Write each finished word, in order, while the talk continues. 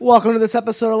Welcome to this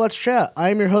episode of Let's Chat. I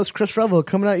am your host, Chris Revel,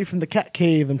 coming at you from the Cat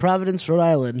Cave in Providence, Rhode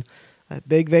Island. A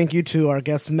big thank you to our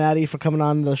guest, Maddie, for coming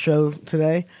on the show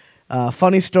today.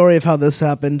 Funny story of how this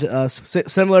happened.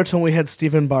 Similar to when we had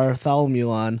Stephen Bartholomew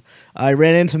on, I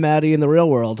ran into Maddie in the real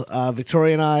world.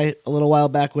 Victoria and I, a little while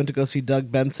back, went to go see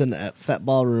Doug Benson at Fat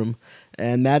Ballroom,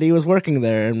 and Maddie was working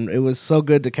there, and it was so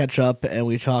good to catch up, and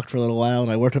we talked for a little while, and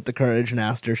I worked up the courage and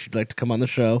asked her if she'd like to come on the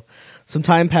show. Some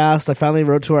time passed. I finally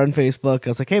wrote to her on Facebook. I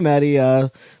was like, hey, Maddie,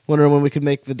 wondering when we could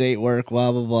make the date work,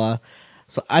 blah, blah, blah.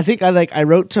 So I think I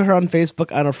wrote to her on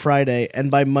Facebook on a Friday, and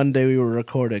by Monday we were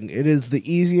recording. It is the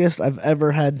easiest I've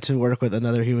ever had to work with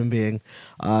another human being.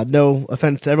 No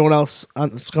offense to everyone else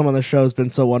that's come on the show, has been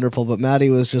so wonderful, but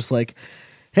Maddie was just like,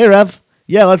 hey, Rev,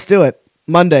 yeah, let's do it.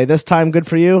 Monday, this time good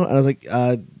for you? And I was like,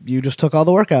 you just took all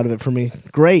the work out of it for me.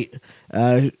 Great.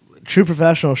 True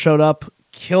professional, showed up,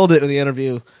 killed it in the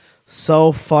interview.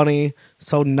 So funny,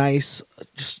 so nice,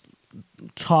 just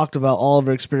talked about all of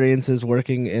her experiences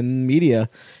working in media.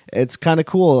 It's kind of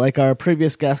cool. Like our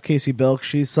previous guest, Casey Bilk,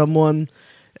 she's someone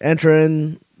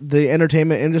entering the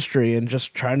entertainment industry and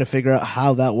just trying to figure out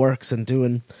how that works and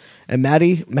doing. And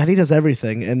Maddie does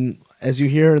everything. And as you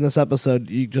hear in this episode,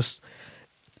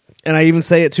 and I even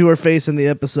say it to her face in the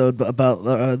episode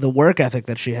about the work ethic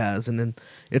that she has, and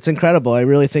it's incredible. I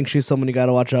really think she's someone you got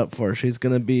to watch out for. She's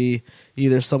going to be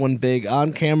either someone big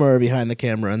on camera or behind the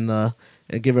camera, and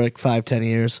give her like 5-10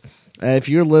 years. If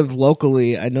you live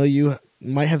locally, I know you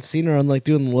might have seen her on like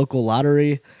doing the local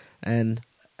lottery, and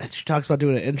she talks about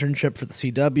doing an internship for the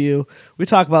CW. We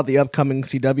talk about the upcoming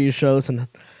CW shows and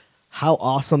how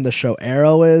awesome the show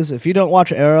Arrow is. If you don't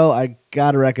watch Arrow, I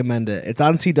gotta recommend it. It's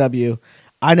on CW.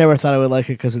 I never thought I would like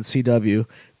it because it's CW,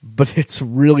 but it's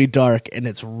really dark and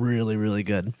it's really, really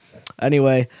good.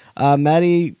 Anyway,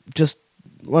 Maddie, just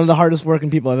one of the hardest working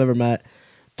people I've ever met,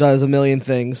 does a million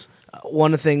things.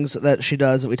 One of the things that she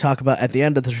does that we talk about at the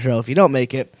end of the show, if you don't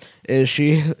make it, is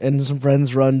she and some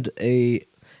friends run a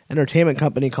entertainment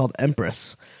company called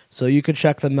Empress. So you could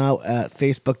check them out at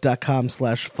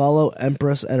facebook.com/follow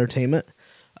Empress Entertainment.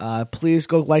 Please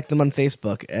go like them on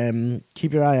Facebook and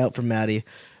keep your eye out for Maddie.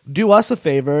 Do us a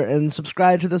favor and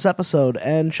subscribe to this episode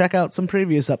and check out some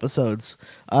previous episodes.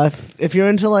 If you're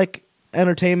into like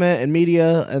entertainment and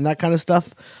media and that kind of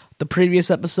stuff, the previous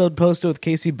episode posted with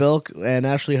Casey Bilk and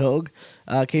Ashley Hogue.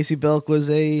 Casey Bilk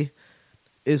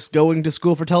is going to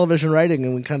school for television writing,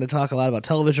 and we kind of talk a lot about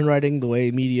television writing, the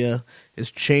way media is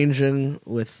changing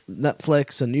with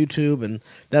Netflix and YouTube, and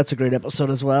that's a great episode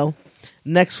as well.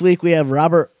 Next week we have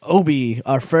Robert Obi,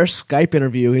 our first Skype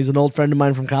interview. He's an old friend of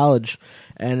mine from college,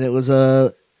 and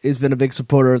he's been a big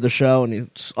supporter of the show, and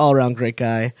he's all around great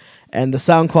guy. And the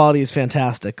sound quality is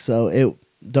fantastic, so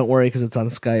don't worry because it's on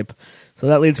Skype. So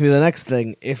that leads me to the next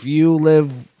thing. If you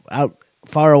live out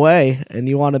far away and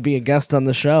you want to be a guest on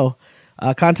the show,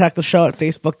 contact the show at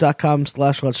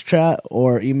facebook.com/let'schat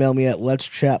or email me at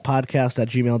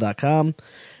let'schatpodcast@gmail.com.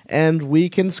 And we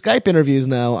can Skype interviews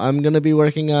now. I'm going to be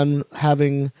working on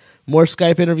having more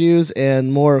Skype interviews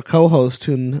and more co-hosts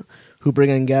who bring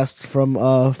in guests from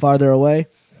farther away.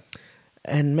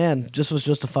 And man, this was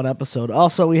just a fun episode.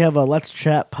 Also, we have a Let's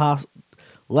Chat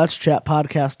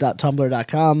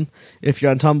let'schatpodcast.tumblr.com. If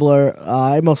you're on Tumblr,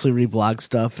 I mostly reblog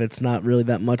stuff. It's not really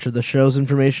that much of the show's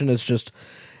information. It's just,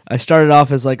 I started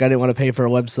off as like I didn't want to pay for a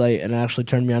website, and it actually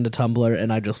turned me on to Tumblr,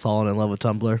 and I just fallen in love with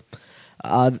Tumblr.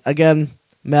 Again,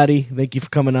 Maddie, thank you for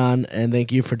coming on, and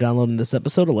thank you for downloading this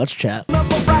episode of Let's Chat.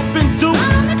 Remember rapping, dude?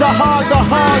 The hard.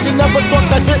 You never thought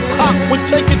that hip-hop would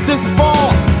take it this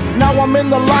far. Now I'm in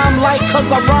the limelight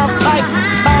cause I rhyme tight.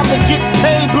 Time to get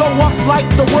paid, blow up like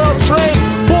the world trade.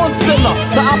 Born sinner,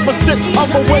 the opposite of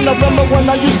a winner. Remember when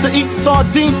I used to eat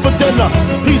sardines for dinner?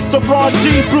 Peace to Ron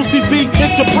G, Brucey B,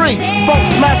 Kid Capri, Funk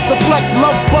Master Flex,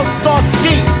 Love Bug, Star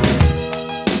Ski.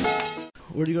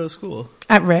 Where do you go to school?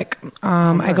 At Rick. Nice.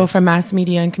 I go for mass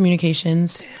media and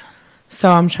communications. So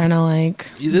I'm trying to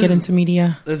get into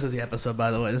media. This is the episode,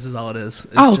 by the way. This is all it is.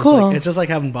 Cool. It's just like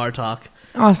having bar talk.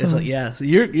 Awesome. It's like, yeah. So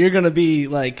you're going to be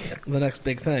like the next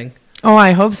big thing. Oh,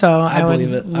 I hope so. I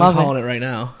believe it. I'm calling it right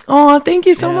now. Oh, thank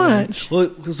you so much.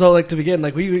 Well, so to begin,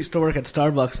 we used to work at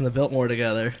Starbucks in the Biltmore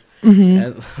together. Mm-hmm.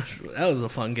 And that was a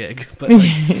fun gig. But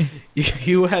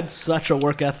you had such a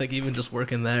work ethic even just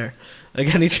working there.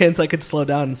 Any chance I could slow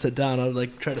down and sit down, I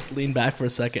would try to lean back for a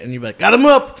second, and you'd be like, "Got him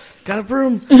up, got a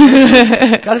broom,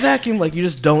 got a vacuum."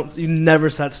 You never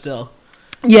sat still.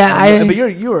 Yeah, but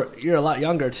you're a lot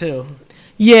younger too.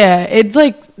 Yeah, it's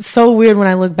so weird when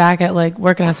I look back at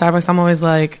working at Starbucks. I'm always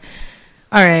like,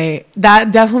 All right,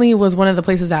 that definitely was one of the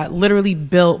places that literally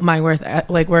built my work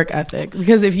ethic.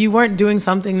 Because if you weren't doing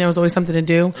something, there was always something to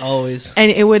do. Always.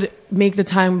 And it would make the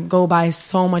time go by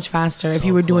so much faster if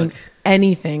you were doing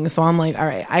anything. So I'm like, all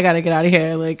right, I got to get out of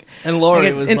here. Like, and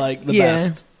Lori was like the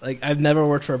best. Like, I've never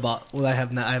worked for a boss. Well, I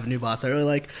have a new boss I really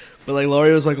like. But like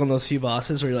Lori was like one of those few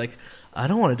bosses where you're like, I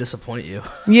don't want to disappoint you.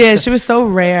 Yeah, she was so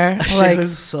rare. She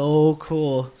was so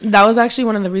cool. That was actually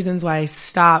one of the reasons why I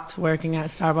stopped working at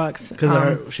Starbucks.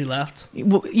 Because she left?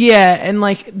 Yeah, and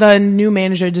like the new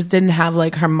manager just didn't have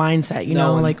like her mindset, you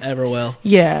know? Like ever will.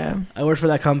 Yeah. I worked for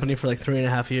that company for like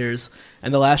 3.5 years.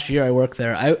 And the last year I worked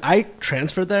there, I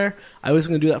transferred there. I was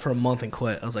going to do that for a month and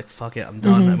quit. I was like, fuck it, I'm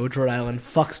done. I moved to Rhode Island.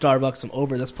 Fuck Starbucks. I'm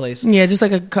over this place. Yeah, just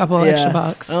like a couple extra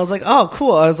bucks. And I was like, oh,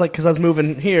 cool. I was like, because I was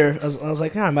moving here. I was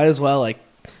like, I might as well like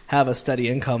have a steady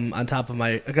income on top of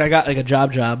my... I got like a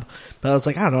job. But I was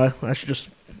like, I don't know. I should just...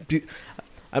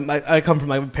 I come from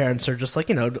my parents are just like,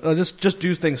 you know, just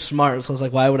do things smart. So I was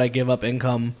like, why would I give up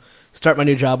income, start my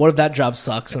new job? What if that job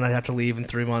sucks and I have to leave in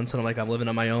 3 months and I'm like, I'm living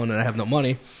on my own and I have no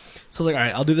money? So I was like, all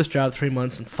right, I'll do this job 3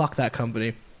 months and fuck that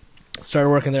company. Started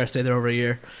working there. I stayed there over a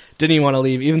year. Didn't even want to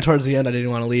leave. Even towards the end, I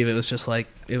didn't want to leave. It was just like,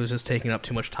 it was just taking up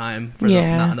too much time for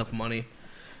not enough money.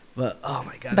 But, oh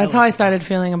my God. That's how I started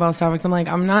feeling about Starbucks. I'm like,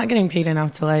 I'm not getting paid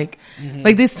enough to like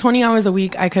these 20 hours a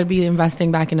week, I could be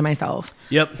investing back into myself.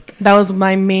 Yep. That was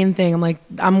my main thing. I'm like,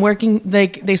 I'm working,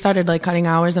 like they started like cutting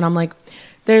hours and I'm like,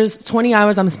 there's 20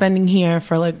 hours I'm spending here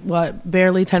for like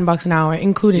barely $10 an hour,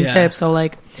 including tips. So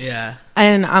like,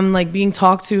 and I'm like being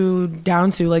talked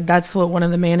down to, like that's what one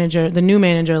of the new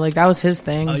manager, like that was his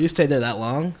thing. Oh, you stayed there that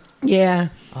long? Yeah.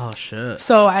 Oh shit.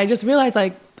 So I just realized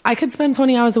like I could spend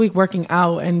 20 hours a week working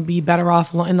out and be better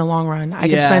off in the long run. I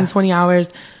could spend 20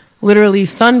 hours literally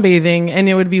sunbathing and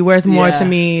it would be worth more to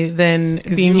me than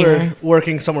being here. Were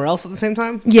working somewhere else at the same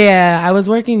time? Yeah, I was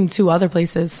working 2 other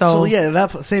places. So yeah,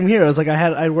 that same here. I was like,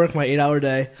 I'd work my 8-hour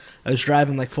day. I was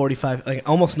driving like 45, like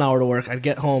almost an hour to work. I'd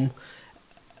get home.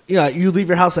 You know, you leave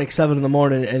your house like 7 in the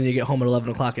morning and you get home at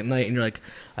 11 o'clock at night and you're like,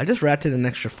 I just racked in an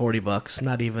extra $40,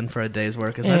 not even for a day's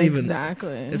work. It's not even.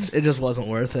 Exactly. It just wasn't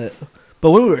worth it. But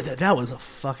when we were there, that was a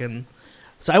fucking...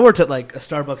 So I worked at like a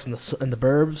Starbucks in the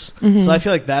burbs, so I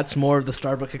feel like that's more of the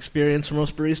Starbucks experience for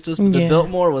most baristas. But the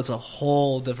Biltmore was a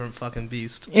whole different fucking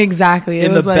beast. Exactly. In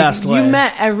it was the like best way. You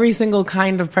met every single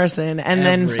kind of person and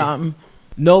then some.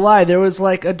 No lie, there was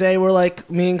like a day where like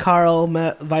me and Carl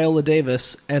met Viola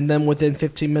Davis, and then within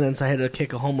 15 minutes I had to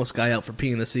kick a homeless guy out for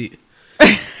peeing in the seat.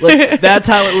 Like, that's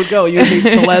how it would go. You would meet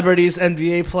celebrities,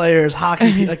 NBA players,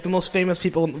 hockey, like the most famous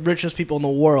people, richest people in the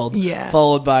world,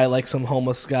 followed by like some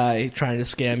homeless guy trying to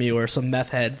scam you or some meth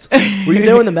heads. Were you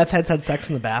there when the meth heads had sex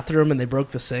in the bathroom and they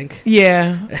broke the sink?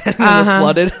 Yeah. And they were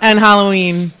flooded? And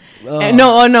Halloween.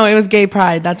 No, it was Gay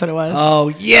Pride. That's what it was. Oh,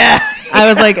 yeah. I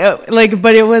was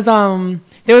but it was,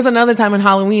 there was another time on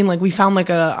Halloween, like we found like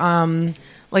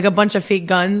a bunch of fake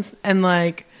guns and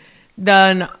like,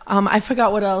 then I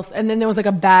forgot what else, and then there was like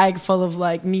a bag full of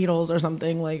like needles or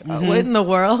something. Like what in the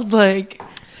world? Like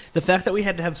the fact that we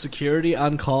had to have security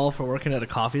on call for working at a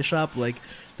coffee shop, like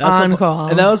on call,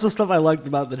 and that was the stuff I liked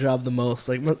about the job the most.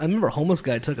 Like I remember a homeless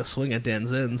guy took a swing at Dan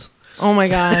Zinn's. Oh my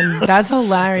God, that's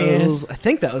hilarious.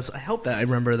 I hope that I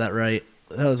remember that right.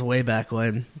 That was way back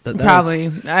when.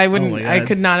 Probably. I wouldn't. I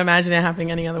could not imagine it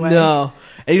happening any other way. No.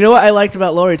 And you know what I liked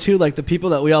about Lori too? Like the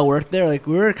people that we all worked there, like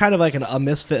we were kind of like a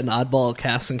misfit and oddball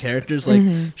cast and characters. Like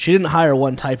she didn't hire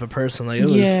one type of person. Like it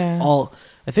was all.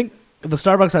 I think the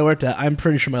Starbucks I worked at, I'm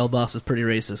pretty sure my old boss was pretty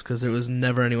racist because there was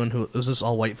never anyone who. It was just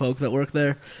all white folk that worked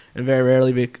there, and very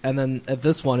rarely. And then at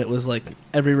this one, it was like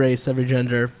every race, every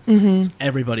gender,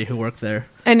 everybody who worked there.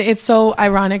 And it's so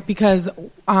ironic because.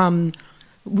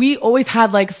 We always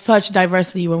had like such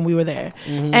diversity when we were there,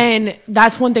 and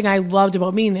that's one thing I loved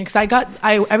about being there. Because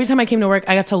every time I came to work,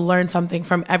 I got to learn something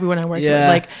from everyone I worked with.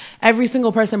 Like every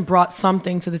single person brought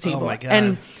something to the table. Oh my God.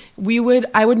 And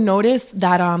I would notice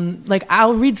that like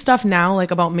I'll read stuff now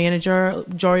like about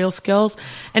managerial skills,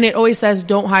 and it always says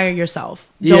don't hire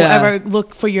yourself. Don't ever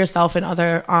look for yourself in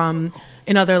other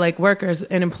like workers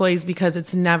and employees because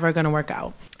it's never going to work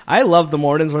out. I love the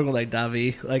mornings working with like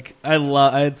Davi. Like I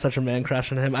had such a man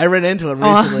crush on him. I ran into him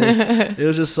recently. It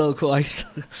was just so cool.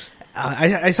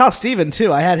 I saw Steven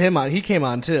too. I had him on. He came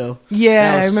on too.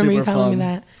 Yeah, I remember you telling me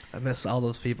that. I miss all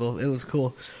those people. It was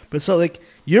cool. But so like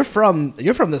you're from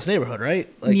this neighborhood, right?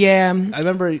 Like, yeah. I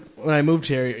remember when I moved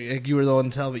here, like, you were the one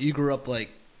to tell, but you grew up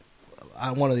like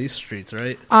on one of these streets,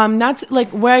 right? Like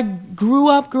where I grew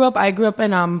up. I grew up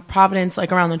in Providence,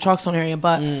 like around the Chalkstone area.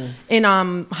 But in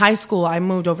high school, I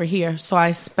moved over here, so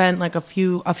I spent like a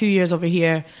few years over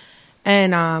here.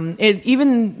 And it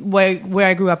even where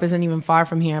I grew up isn't even far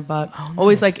from here, but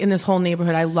always like in this whole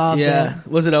neighborhood, I loved it.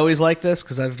 Was it always like this?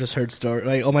 Because I've just heard stories.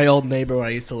 My old neighbor where I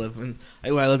used to live, when I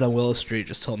lived on Willow Street,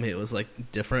 just told me it was like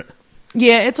different.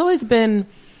 Yeah, it's always been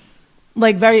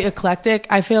like very eclectic.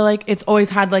 I feel like it's always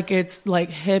had like it's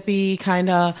like hippie kind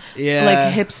of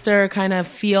like hipster kind of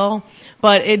feel,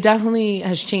 but it definitely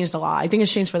has changed a lot. I think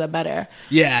it's changed for the better.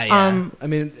 Yeah. I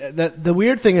mean, the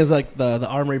weird thing is like the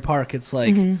Armory Park. It's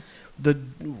like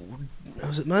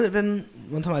it might have been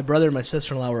one time my brother and my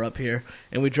sister-in-law were up here,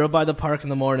 and we drove by the park in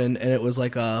the morning, and it was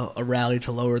like a rally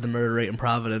to lower the murder rate in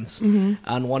Providence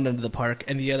on one end of the park,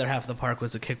 and the other half of the park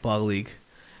was a kickball league.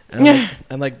 And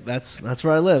like that's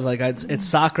where I live. Like it's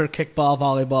soccer, kickball,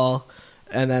 volleyball,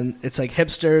 and then it's like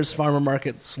hipsters, farmer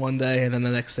markets one day, and then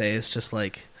the next day it's just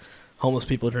like homeless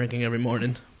people drinking every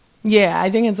morning. Yeah, I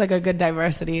think it's like a good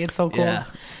diversity. It's so cool. Yeah.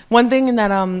 One thing that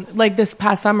like this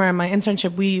past summer in my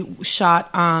internship, we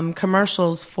shot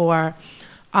commercials for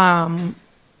the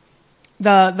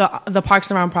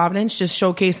parks around Providence, just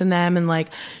showcasing them and like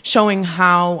showing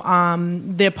how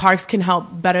the parks can help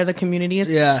better the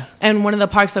communities. Yeah. And one of the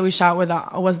parks that we shot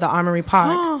was the Armory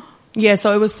Park. Yeah,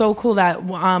 so it was so cool that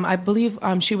I believe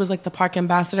she was like the park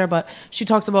ambassador, but she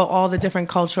talked about all the different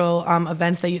cultural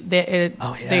events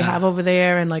they have over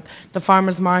there, and like the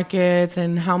farmers markets,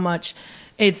 and how much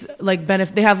it's like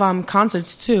benefit. They have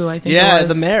concerts too, I think. Yeah,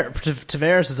 the mayor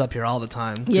Tavares is up here all the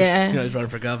time. Yeah, he's running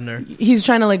for governor. He's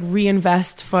trying to like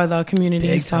reinvest for the community.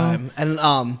 Big time. And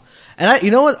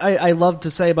you know what I love to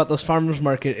say about those farmers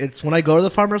market? It's when I go to the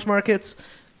farmers markets,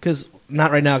 because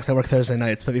not right now because I work Thursday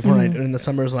nights, but before in the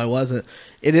summers when I wasn't,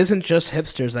 it isn't just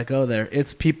hipsters that go there.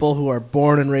 It's people who are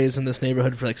born and raised in this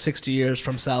neighborhood for like 60 years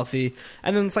from Southie,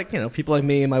 and then it's like, people like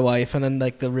me and my wife, and then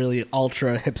like the really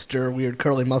ultra hipster, weird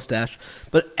curly mustache.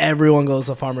 But everyone goes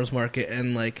to farmers market,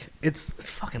 and like it's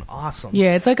fucking awesome.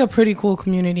 Yeah, it's like a pretty cool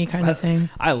community kind of thing.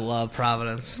 I love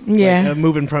Providence. Yeah, like,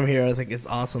 moving from here, I think it's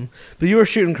awesome. But you were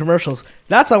shooting commercials.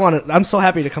 That's I'm so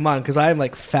happy to come on because I'm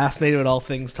like fascinated with all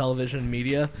things television and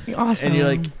media. Awesome. And you're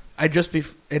like, it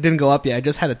didn't go up yet. I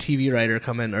just had a TV writer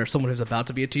come in, or someone who's about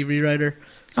to be a TV writer.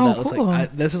 So that was cool.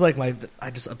 like, this is like I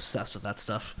just obsessed with that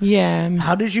stuff. Yeah.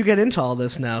 How did you get into all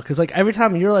this now? Because like every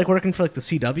time you're like working for like the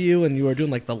CW, and you were doing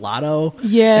like the Lotto.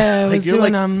 Yeah, like,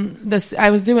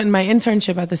 I was doing my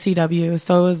internship at the CW,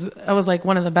 so it was like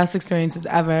one of the best experiences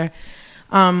ever.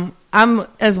 I'm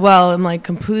as well. I'm like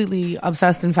completely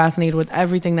obsessed and fascinated with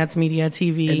everything that's media,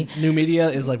 TV. And new media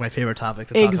is like my favorite topic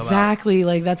to talk about. Exactly,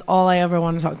 like that's all I ever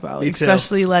want to talk about. Me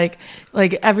Especially too. like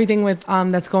everything with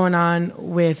that's going on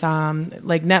with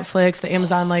like Netflix, the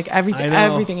Amazon, like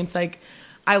everything. It's like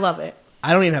I love it.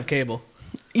 I don't even have cable.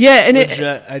 Yeah, and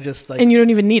I just like, and you don't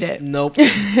even need it. Nope.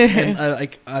 And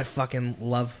I fucking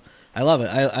love. I love it.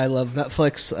 I love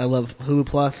Netflix. I love Hulu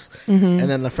Plus. And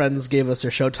then the friends gave us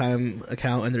their Showtime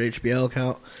account and their HBO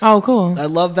account. Oh, cool. I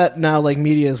love that now, like,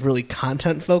 media is really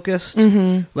content focused.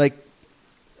 Like,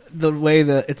 the way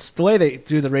they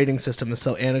do the rating system is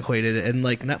so antiquated, and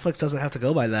like Netflix doesn't have to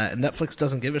go by that, and Netflix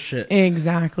doesn't give a shit.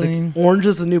 Exactly. Like, Orange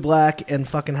is the New Black and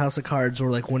fucking House of Cards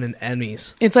were like winning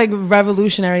Emmys. It's like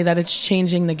revolutionary that it's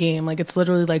changing the game. Like it's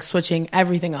literally like switching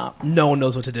everything up. No one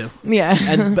knows what to do. Yeah.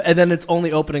 and then it's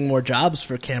only opening more jobs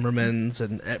for cameramans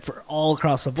and for all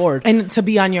across the board. And to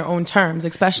be on your own terms,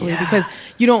 especially because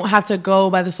you don't have to go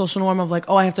by the social norm of like,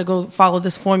 oh, I have to go follow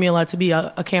this formula to be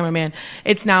a cameraman.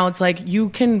 It's like you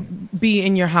can be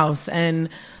in your house and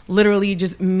literally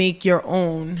just make your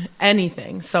own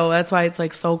anything. So that's why it's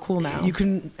like so cool now. You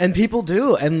can, and people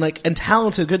do, and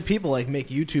talented good people like make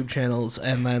YouTube channels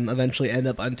and then eventually end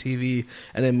up on TV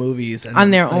and in movies and on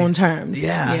their own terms.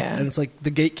 Yeah. And it's like the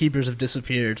gatekeepers have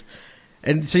disappeared.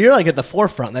 And so you're like at the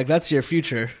forefront, like that's your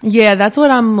future. Yeah, that's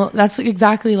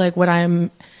exactly like what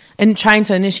I'm and trying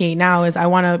to initiate now is I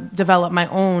want to develop my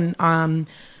own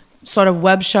sort of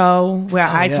web show where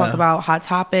I talk about hot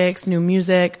topics, new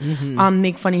music,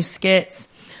 make funny skits.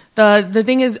 The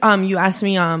thing is, you asked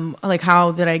me like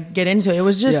how did I get into it? It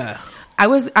was just I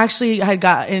had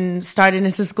gotten started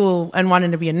into school and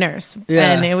wanted to be a nurse.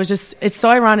 Yeah. And it's so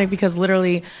ironic because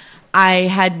literally I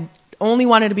had only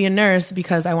wanted to be a nurse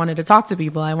because I wanted to talk to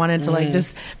people. I wanted to like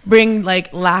just bring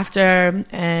like laughter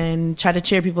and try to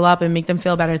cheer people up and make them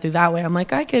feel better through that way. I'm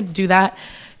like, I could do that.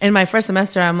 In my first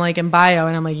semester, I'm like in bio,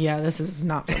 and I'm like, yeah, this is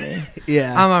not for me.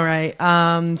 Yeah, I'm all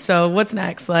right. So what's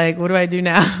next? Like, what do I do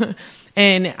now?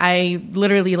 And I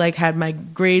literally like had my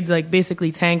grades like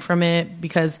basically tank from it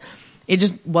because it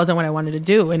just wasn't what I wanted to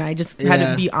do, and I just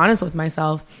had to be honest with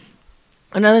myself.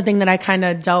 Another thing that I kind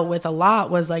of dealt with a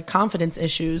lot was like confidence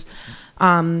issues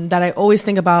that I always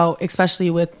think about,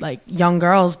 especially with like young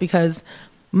girls, because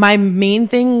my main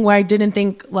thing where I didn't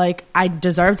think like I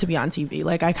deserved to be on TV.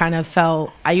 Like I kind of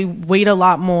felt I weighed a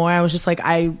lot more. I was just like,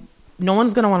 no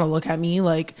one's gonna want to look at me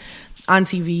like on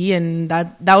TV, and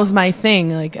that was my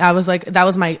thing. Like I was like, that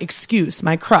was my excuse,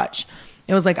 my crutch.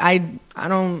 It was like I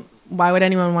don't. Why would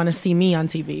anyone want to see me on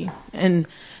TV? And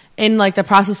in like the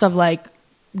process of like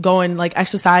going like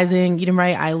exercising, eating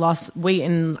right, I lost weight,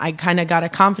 and I kind of got a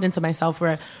confidence in myself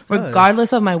where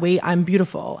regardless of my weight, I'm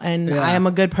beautiful and I am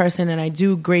a good person and I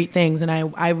do great things, and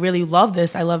I really love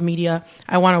this. I love media.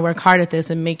 I want to work hard at this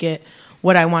and make it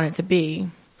what I want it to be.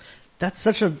 That's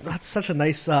such a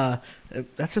nice.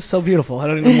 That's just so beautiful. I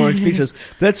don't even know more speeches,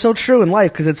 but that's so true in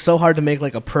life because it's so hard to make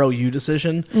like a pro you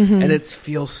decision, and it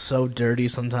feels so dirty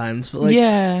sometimes. But like,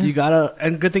 you gotta.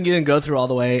 And good thing you didn't go through all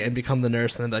the way and become the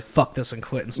nurse and then be like fuck this and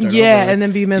quit and start. over. And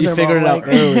then be miserable. You figured it out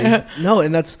early. No,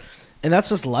 and that's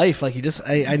just life. Like you just.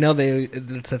 I know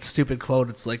it's that stupid quote.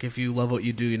 It's like if you love what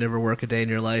you do, you never work a day in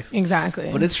your life.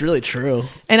 Exactly. But it's really true.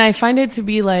 And I find it to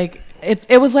be like.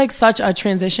 It was like such a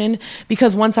transition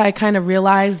because once I kind of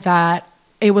realized that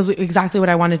it was exactly what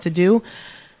I wanted to do,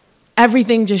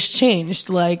 everything just changed.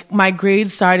 Like my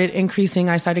grades started increasing.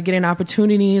 I started getting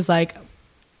opportunities. Like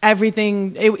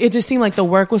everything, it just seemed like the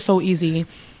work was so easy.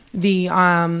 The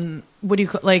every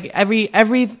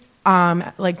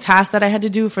like task that I had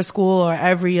to do for school or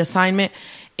every assignment,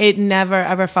 it never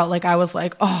ever felt like I was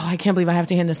like, oh, I can't believe I have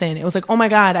to hand this in. It was like, oh my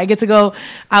God, I get to go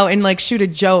out and like shoot a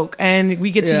joke, and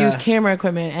we get to use camera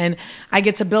equipment, and I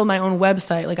get to build my own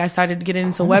website. Like I started getting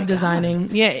into web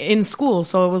designing, in school.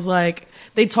 So it was like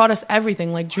they taught us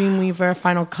everything, like Dreamweaver,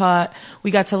 Final Cut.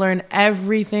 We got to learn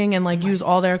everything and like use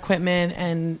all their equipment,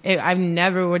 and I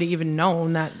never would have even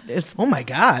known that this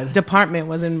department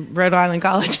was in Rhode Island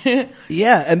College.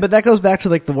 But that goes back to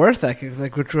like the work ethic,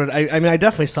 like which I mean I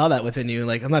definitely saw that within you.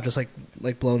 Like I'm not just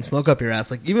like blowing smoke up your ass.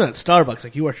 Like even at Starbucks,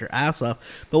 like you worked your ass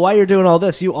off. But while you're doing all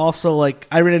this, you also like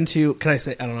I ran into. Can I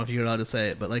say? I don't know if you're allowed to say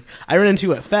it, but like I ran into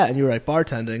you at FET, and you were like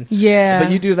bartending. Yeah.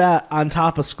 But you do that on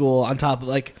top of school, on top of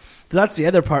like that's the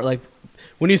other part. Like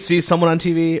when you see someone on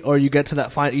TV or you get to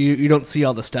that you don't see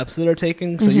all the steps that they're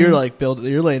taking. So you're like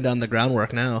you're laying down the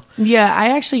groundwork now. Yeah,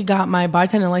 I actually got my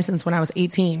bartending license when I was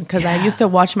 18 because I used to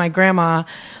watch my grandma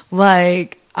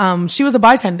like. She was a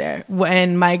bartender,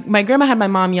 and my grandma had my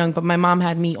mom young, but my mom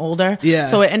had me older. Yeah.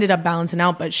 So it ended up balancing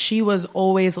out. But she was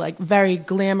always like very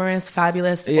glamorous,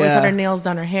 fabulous. Yeah. Always had her nails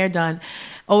done, her hair done.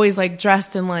 Always like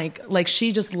dressed in like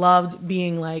she just loved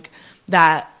being like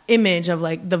that image of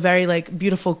like the very like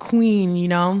beautiful queen, you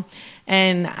know.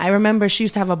 And I remember she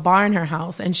used to have a bar in her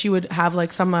house, and she would have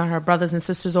like some of her brothers and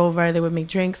sisters over. They would make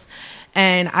drinks.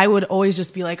 And I would always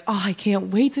just be like, oh, I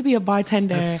can't wait to be a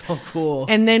bartender. That's so cool.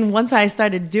 And then once I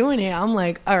started doing it, I'm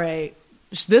like, all right,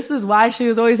 this is why she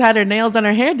was always had her nails done,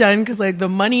 her hair done, because like the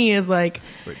money is like,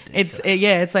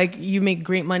 it's like you make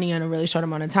great money in a really short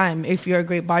amount of time. If you're a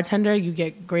great bartender,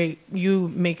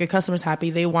 you make your customers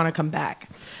happy. They want to come back.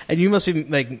 And you must be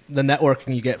like the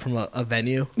networking you get from a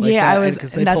venue. Like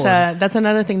that's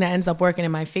another thing that ends up working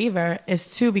in my favor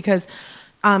is too, because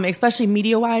especially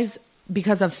media wise,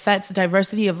 because of FET's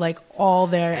diversity of like all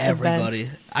their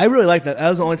events. I really like that. That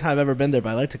was the only time I've ever been there, but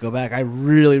I like to go back. I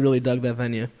really, really dug that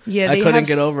venue. Yeah, I couldn't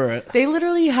get over it. They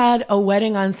literally had a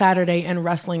wedding on Saturday and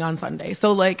wrestling on Sunday.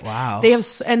 So like, wow. They have,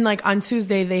 and like on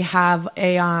Tuesday they have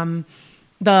for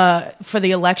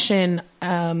the election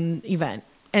event.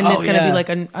 And it's going to be like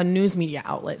a news media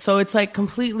outlet. So it's like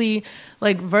completely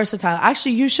like versatile.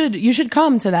 Actually, you should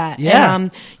come to that. Yeah.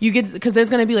 And, you get, because there's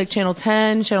going to be like Channel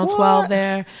 10, Channel 12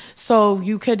 there. So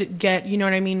you could get, you know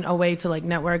what I mean, a way to like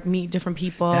network, meet different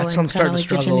people. That's what I'm starting to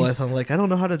struggle with. I'm like, I don't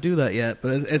know how to do that yet.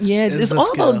 But it's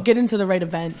all about getting to the right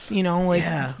events, you know, like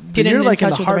getting you're like in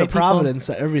the heart of Providence,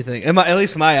 everything. At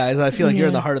least in my eyes, I feel like you're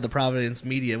in the heart of the Providence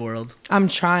media world. I'm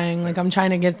trying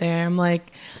to get there. I'm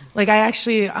like I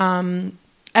actually,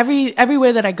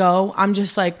 everywhere that I go, I'm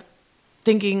just like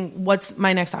thinking, what's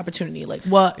my next opportunity? Like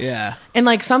what? Yeah. And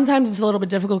like sometimes it's a little bit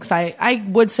difficult because I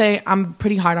would say I'm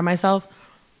pretty hard on myself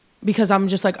because I'm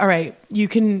just like, all right, you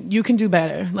can do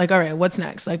better. Like, all right, what's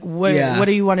next? Like what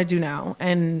do you want to do now?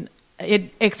 And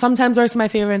it sometimes works in my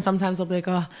favor, and sometimes I'll be like,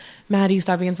 oh, Maddie,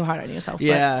 stop being so hard on yourself.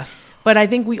 Yeah. But I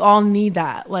think we all need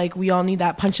that. Like we all need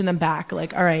that punch in the back.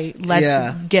 Like, all right,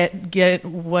 let's get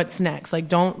what's next. Like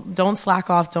don't slack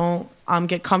off. Don't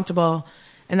get comfortable.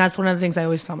 And that's one of the things I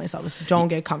always tell myself is don't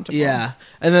get comfortable. Yeah.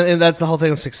 And that's the whole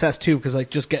thing of success too, because like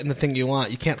just getting the thing you want,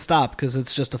 you can't stop because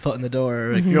it's just a foot in the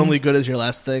door. Like, you're only good as your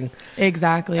last thing.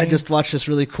 Exactly. I just watched this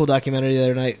really cool documentary the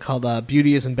other night called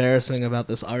Beauty is Embarrassing about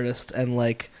this artist, and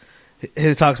like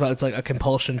he talks about it's like a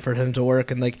compulsion for him to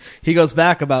work, and like he goes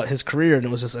back about his career, and it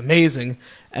was just amazing,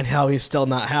 and how he's still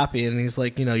not happy, and he's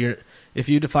like, if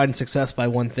you define success by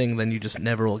one thing, then you just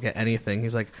never will get anything.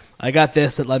 He's like, I got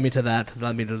this, it led me to that, it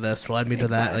led me to this, it led me to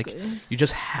that. Like, you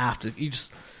just have to, you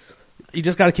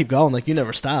just got to keep going. Like, you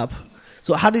never stop.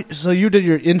 So you did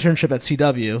your internship at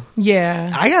CW?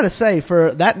 Yeah. I gotta say,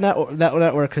 for that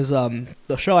network, because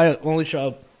the only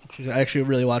show I actually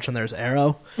really watch on there is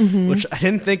Arrow, which I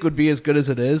didn't think would be as good as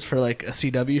it is for like a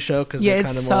CW show, because it's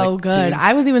kind of so more, like, good. Teens.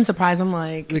 I was even surprised. I'm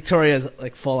like, Victoria's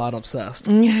like full on obsessed,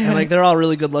 and like they're all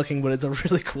really good looking, but it's a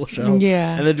really cool show.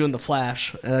 Yeah, and they're doing The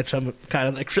Flash, which I'm kind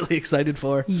of like really excited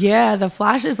for. Yeah, The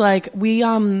Flash is like we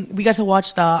got to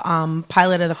watch the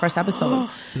pilot of the first episode.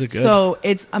 Is it good? So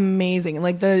it's amazing.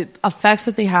 Like the effects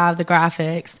that they have, the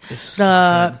graphics,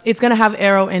 it's gonna have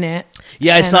Arrow in it.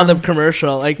 Yeah, I saw the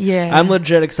commercial. Like, I'm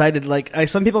legit excited. Like,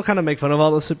 some people kind of make fun of all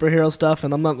the superhero stuff,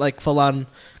 and I'm not like full on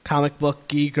comic book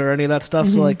geek or any of that stuff.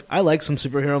 So like, I like some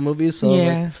superhero movies. So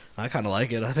like, I kind of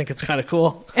like it. I think it's kind of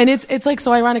cool. And it's like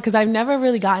so ironic because I've never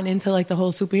really gotten into like the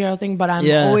whole superhero thing, but I'm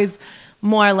always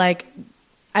more like.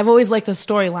 I've always liked the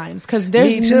storylines because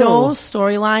there's no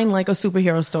storyline like a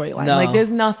superhero storyline. No. Like there's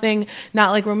nothing,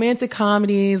 not like romantic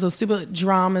comedies or stupid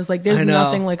dramas. Like there's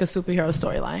nothing like a superhero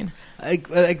storyline. I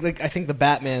think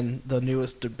the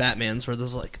newest Batmans where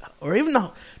there's like, or even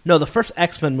the first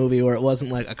X-Men movie where it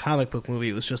wasn't like a comic book movie,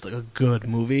 it was just like a good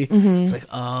movie. It's like,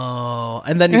 oh,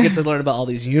 and then you get to learn about all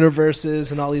these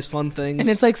universes and all these fun things. And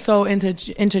it's like so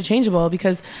interchangeable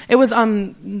because it was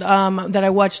that I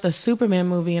watched the Superman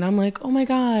movie and I'm like, oh my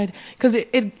God, because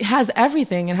it has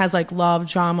everything. It has like love,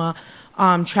 drama,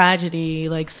 tragedy,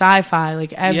 like sci-fi,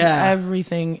 like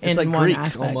everything it's in like one Greek,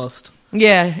 aspect. Almost.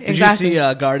 Yeah, exactly. Did you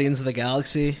see Guardians of the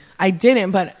Galaxy? I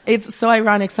didn't, but it's so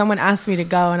ironic. Someone asked me to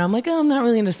go, and I'm like, I'm not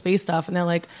really into space stuff. And they're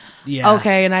like,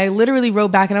 okay. And I literally wrote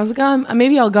back, and I was like,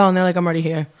 maybe I'll go. And they're like, I'm already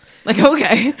here. Like,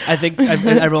 okay. I think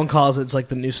everyone calls it's like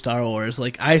the new Star Wars.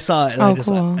 Like, I saw it, and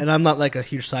cool. And I'm not like a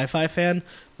huge sci-fi fan,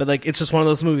 but like it's just one of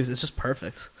those movies. It's just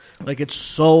perfect. Like, it's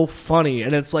so funny,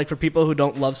 and it's like for people who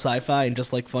don't love sci-fi and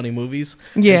just like funny movies,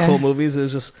 and cool movies. It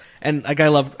was just, and like I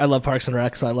love Parks and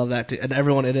Rec, so I love that too. And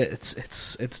everyone in it,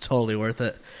 it's totally worth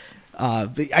it.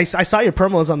 But I saw your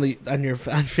promos on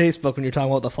Facebook when you're talking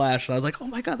about The Flash, and I was like, oh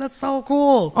my God, that's so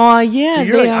cool. Oh yeah, so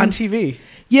you're like on TV.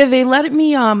 Yeah, they let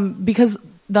me because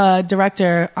the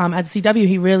director at CW,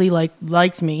 he really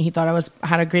liked me. He thought I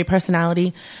had a great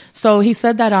personality, so he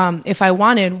said that if I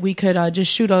wanted, we could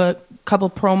just shoot a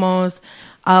couple promos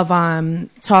of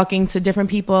talking to different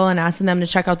people and asking them to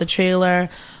check out the trailer.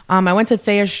 I went to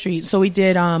Thayer Street, so we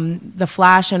did The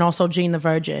Flash and also Jane the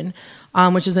Virgin,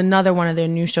 which is another one of their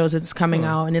new shows that's coming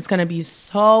out, and it's going to be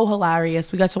so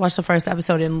hilarious. We got to watch the first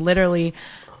episode, and literally,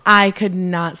 I could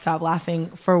not stop laughing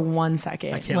for 1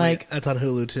 second. I can't wait. That's on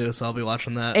Hulu too, so I'll be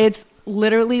watching that. It's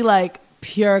literally like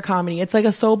pure comedy. It's like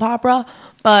a soap opera,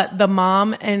 but the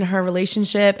mom and her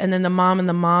relationship, and then the mom and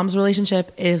the mom's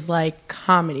relationship is like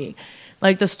comedy.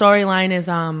 Like the storyline is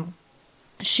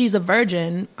she's a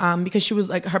virgin because she was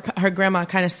like her grandma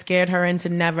kind of scared her into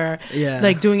never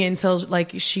like doing it until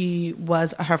like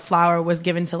her flower was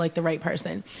given to like the right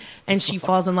person, and she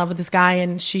falls in love with this guy,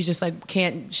 and she just like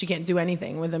can't do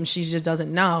anything with him. She just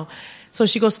doesn't know. So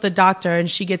she goes to the doctor, and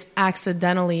she gets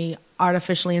accidentally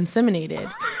artificially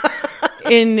inseminated.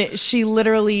 And she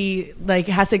literally like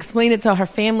has to explain it to her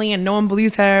family, and no one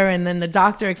believes her. And then the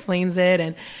doctor explains it,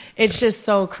 and it's just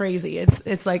so crazy.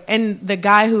 It's like, and the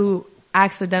guy who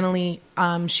accidentally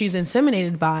she's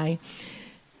inseminated by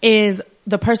is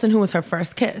the person who was her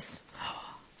first kiss.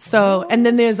 So, and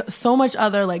then there's so much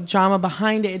other like drama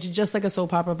behind it. It's just like a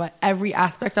soap opera, but every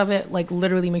aspect of it like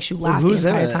literally makes you laugh the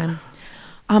entire time.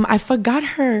 I forgot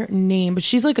her name, but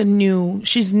she's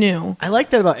new. I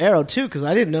like that about Arrow too, because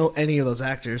I didn't know any of those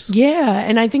actors. Yeah,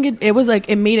 and I think it was like,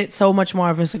 it made it so much more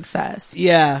of a success.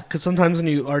 Yeah, because sometimes when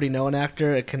you already know an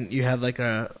actor, you have like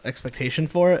a expectation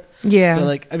for it. Yeah. But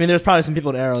like, I mean, there's probably some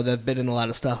people in Arrow that have been in a lot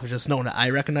of stuff, just no one that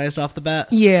I recognized off the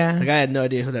bat. Yeah. Like, I had no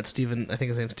idea who that I think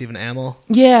his name's Stephen Amell.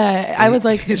 Yeah, I was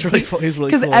like, he's really cool.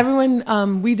 Because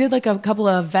everyone, we did like a couple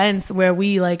of events where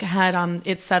we like had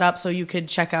it set up so you could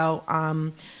check out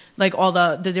like all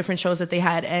the different shows that they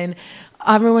had, and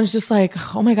everyone's just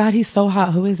like, oh my God, he's so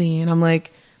hot, who is he? And I'm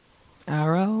like,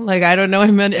 Arrow? Like, I don't know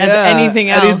him as anything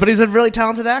else. But he's a really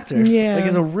talented actor. Yeah. Like,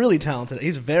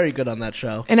 he's very good on that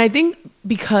show. And I think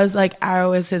because like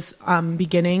Arrow is his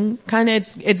beginning, kind of,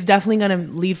 it's definitely going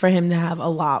to lead for him to have a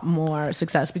lot more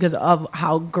success because of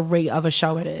how great of a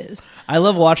show it is. I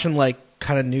love watching like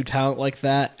kind of new talent like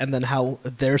that, and then how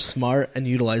they're smart and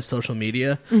utilize social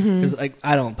media. Because like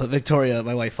I don't, but Victoria,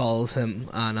 my wife, follows him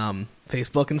on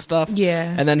Facebook and stuff.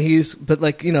 Yeah, and then he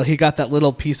got that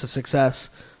little piece of success.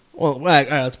 Well, all right,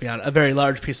 let's be honest, a very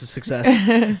large piece of success.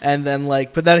 And then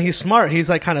but then he's smart. He's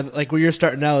like kind of like where you're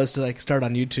starting now is to like start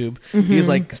on YouTube. He's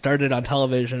like started on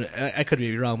television. I could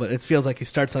be wrong, but it feels like he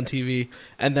starts on TV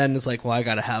and then it's like, well, I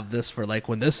got to have this for like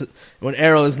when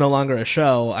Arrow is no longer a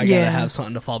show, I got to have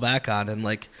something to fall back on. And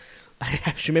like,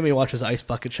 she made me watch his ice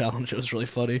bucket challenge. It was really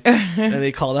funny. And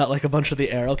they called out like a bunch of the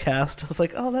Arrow cast. I was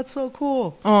like, oh, that's so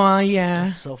cool. Oh, yeah.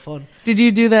 That's so fun. Did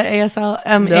you do the ASL?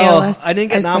 No, ALS I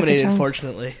didn't get nominated,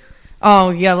 fortunately.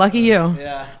 Oh, yeah, lucky you.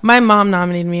 Yeah. My mom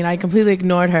nominated me, and I completely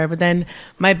ignored her. But then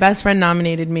my best friend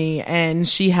nominated me, and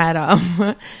she had,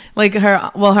 her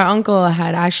uncle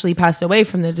had actually passed away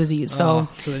from the disease. So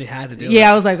then you had to do it.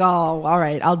 Yeah, I was like, oh, all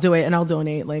right, I'll do it, and I'll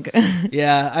donate.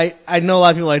 Yeah, I know a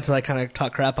lot of people like to like kind of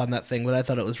talk crap on that thing, but I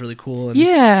thought it was really cool. And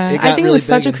yeah, I think it was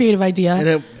such a creative idea. And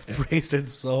it raised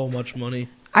so much money.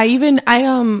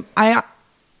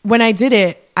 When I did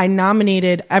it, I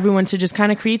nominated everyone to just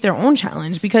kind of create their own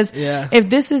challenge because if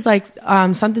this is like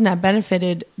something that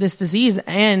benefited this disease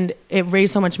and it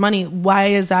raised so much money, why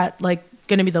is that like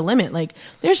going to be the limit? Like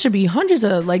there should be hundreds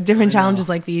of like different challenges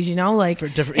like these, you know, like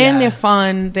and they're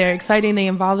fun, they're exciting, they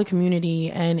involve the community,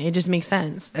 and it just makes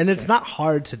sense. And it's not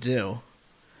hard to do.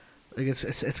 Like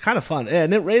it's kind of fun,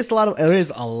 and it raised a lot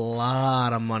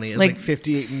of money. It's like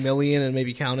 58 million and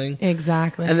maybe counting.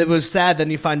 Exactly. And it was sad. Then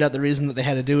you find out the reason that they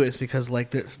had to do it is because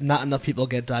like there's not enough people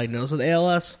get diagnosed with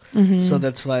ALS. So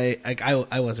that's why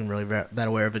I wasn't really that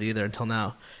aware of it either until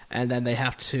now. And then they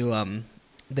have to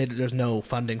there's no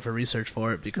funding for research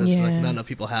for it because like not enough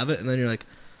people have it. And then you're like,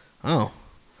 oh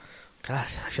God,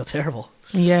 I feel terrible.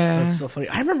 Yeah. That's so funny.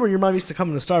 I remember when your mom used to come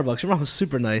into Starbucks. Your mom was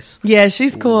super nice. Yeah,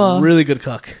 she's cool. Really good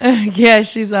cook. Yeah,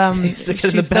 she's she's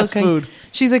the best food.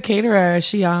 She's a caterer.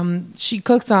 She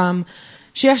cooks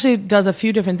she actually does a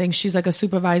few different things. She's like a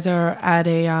supervisor at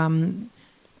a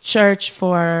church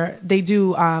they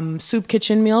do soup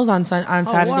kitchen meals on Saturdays.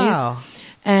 Wow.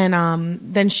 And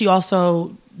then she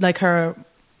also like her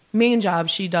main job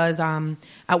she does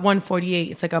at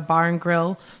 148, it's like a bar and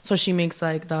grill, so she makes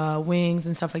like the wings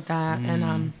and stuff like that.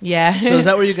 And yeah. So is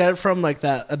that where you got it from, like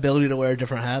that ability to wear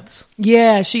different hats?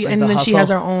 Yeah, she has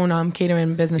her own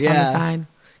catering business on the side.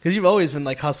 Because you've always been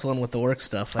like hustling with the work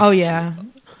stuff. Like, oh yeah,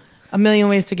 a million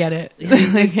ways to get it.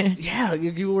 Yeah,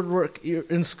 you would work. You're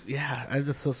in. Yeah,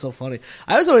 that's so funny.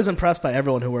 I was always impressed by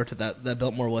everyone who worked at that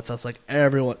Biltmore with us. Like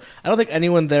everyone, I don't think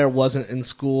anyone there wasn't in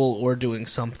school or doing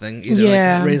something, either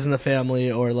like raising a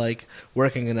family or like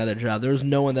working another job. There was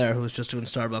no one there who was just doing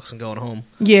Starbucks and going home.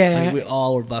 Yeah, like, we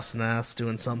all were busting ass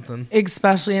doing something.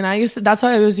 Especially, and that's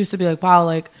why I always used to be like, wow,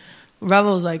 like.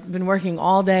 Revel's like been working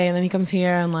all day, and then he comes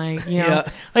here and like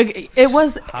like it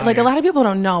was like a lot of people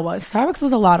don't know, but Starbucks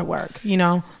was a lot of work, you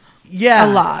know. Yeah,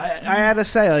 a lot. I had to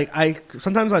say, like,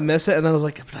 sometimes I miss it, and then I was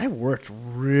like, but I worked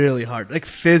really hard, like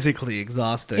physically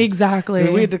exhausting. Exactly.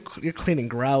 I mean, you're cleaning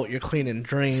grout, you're cleaning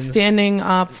drains, standing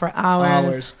up for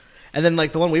hours. And then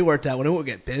like the one we worked at, when it would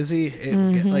get busy, it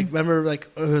would get, like remember like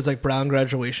it was like Brown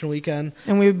graduation weekend,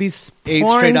 and we would be 8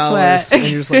 straight hours, and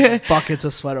you're just like buckets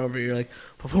of sweat over you. You're like.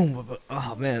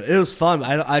 Oh man, it was fun.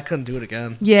 I couldn't do it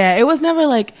again. Yeah, it was never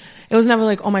like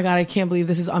oh my God, I can't believe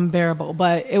this is unbearable.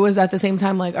 But it was at the same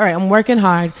time like, all right, I'm working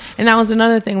hard, and that was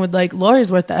another thing with like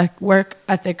Lori's work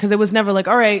ethic, because it was never like,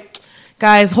 all right,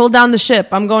 guys, hold down the ship,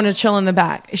 I'm going to chill in the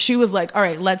back. She was like, all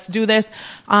right, let's do this.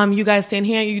 You guys stand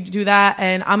here, you do that,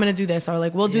 and I'm going to do this. Or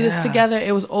like, we'll do this together.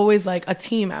 It was always like a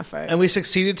team effort. And we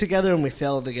succeeded together and we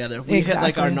failed together. We hit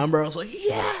like our number. I was like,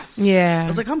 yes. Yeah. I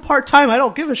was like, I'm part-time. I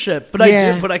don't give a shit. But I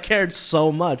did, but I cared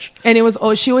so much. And it was,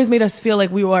 she always made us feel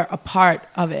like we were a part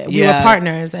of it. We were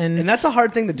partners. And that's a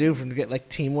hard thing to do, to get like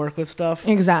teamwork with stuff.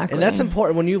 Exactly. And that's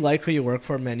important. When you like who you work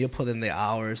for, man, you'll put in the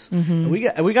hours. And we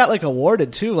got like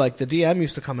awarded too. Like the DM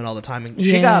used to come in all the time. And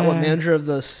she got manager of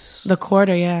the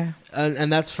quarter,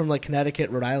 and that's from like Connecticut,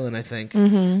 Rhode Island, I think.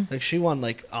 Like she won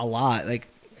like a lot. Like,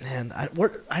 man, I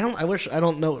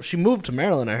don't know. She moved to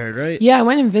Maryland, I heard, right? Yeah, I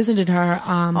went and visited her.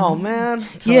 Oh man,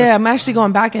 I'm actually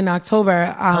going back in October.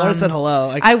 Tell her I said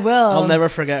hello. I will. I'll never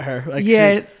forget her. Like,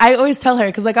 I always tell her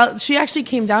because like she actually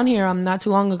came down here not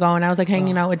too long ago, and I was like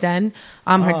hanging out with Den,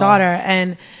 her daughter,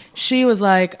 and she was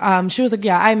like,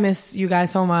 yeah, I miss you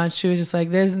guys so much. She was just like,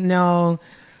 there's no.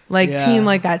 Team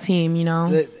like that team, you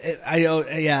know?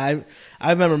 I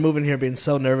remember moving here being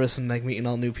so nervous and like meeting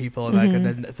all new people,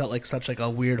 and it felt like such like a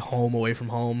weird home away from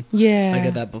home. Yeah. I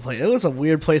get that place. It was a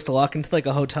weird place to walk into, like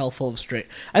a hotel full of straight.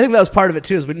 I think that was part of it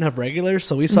too, is we didn't have regulars,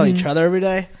 so we saw each other every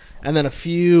day. and then a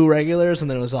few regulars, and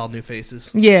then it was all new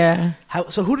faces. Yeah.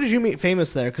 So who did you meet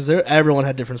famous there? Because everyone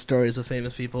had different stories of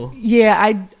famous people.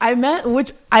 Yeah, I met,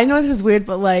 which I know this is weird,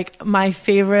 but like my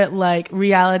favorite like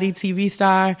reality TV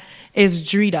star is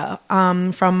Drita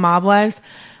from Mob Wives.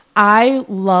 I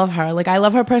love her. Like, I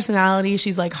love her personality.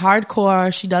 She's like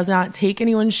hardcore. She does not take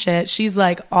anyone's shit. She's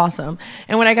like awesome.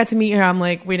 And when I got to meet her, I'm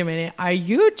like, wait a minute, are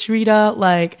you Drita?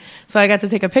 Like, so I got to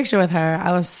take a picture with her.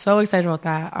 I was so excited about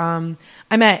that.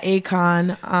 I met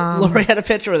Akon. Lori had a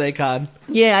picture with Akon.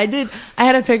 Yeah, I did. I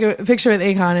had a picture with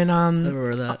Akon, and I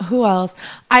remember that. who else?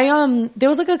 There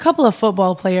was like a couple of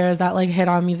football players that like hit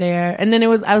on me there, and then I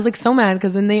was like so mad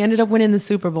because then they ended up winning the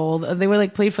Super Bowl. They were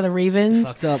like played for the Ravens.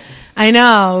 Fucked up. I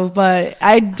know, but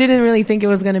I didn't really think it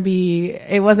was gonna be.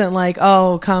 It wasn't like,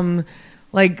 oh, come,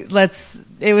 like let's.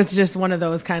 It was just one of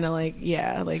those kind of like,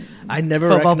 yeah, like. I never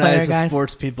recognized the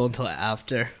sports people until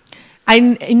after. I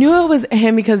knew it was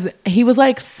him because he was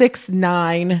like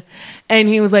 6'9", and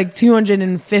he was like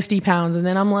 250 pounds. And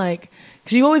then I'm like,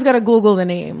 because you always got to Google the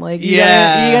name. Like, you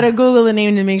got to Google the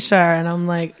name to make sure. And I'm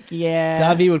like, yeah.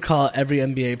 Davi would call every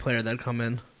NBA player that'd come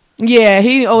in. Yeah,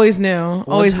 he always knew.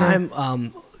 One time,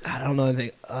 I don't know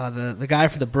anything. The guy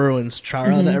for the Bruins,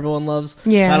 Chara, that everyone loves.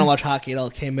 Yeah. I don't watch hockey at all.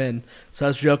 Came in, so I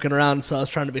was joking around. So I was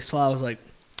trying to be slow. I was like,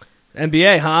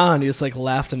 NBA, huh? And he just like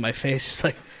laughed in my face. He's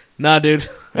like, nah, dude.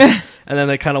 And then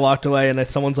they kind of walked away, and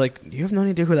someone's like, you have no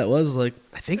idea who that was? I was like,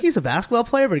 I think he's a basketball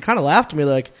player, but he kind of laughed at me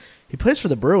like, he plays for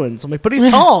the Bruins. I'm like, but he's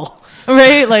tall.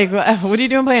 Right? Like, what are you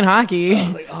doing playing hockey? I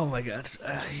was like, oh my God.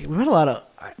 We met a lot of...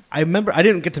 I remember, I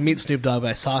didn't get to meet Snoop Dogg,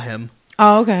 but I saw him.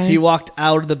 Oh, okay. He walked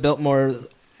out of the Biltmore,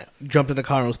 jumped in the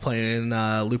car, and was playing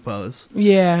in Lupo's.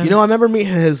 Yeah. You know, I remember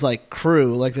meeting his like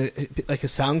crew, like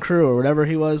his sound crew or whatever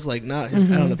he was, like not his,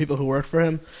 I don't know, people who worked for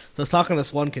him. So I was talking to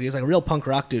this one kid. He's like a real punk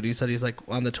rock dude. He said he's like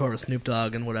on the tour with Snoop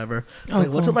Dogg and whatever. I was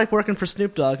like, what's it like working for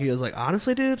Snoop Dogg? He was like,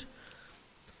 honestly, dude,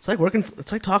 it's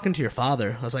like talking to your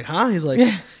father. I was like, huh? He's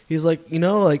like, you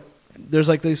know, like there's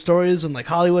like these stories and like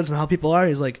Hollywoods and how people are.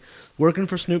 He's like, working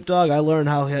for Snoop Dogg, I learned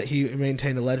how he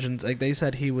maintained a legend. Like they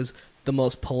said, he was the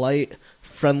most polite,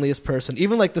 friendliest person.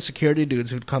 Even like the security dudes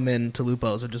who'd come in to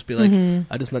Lupo's would just be like,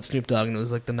 I just met Snoop Dogg and it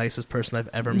was like the nicest person I've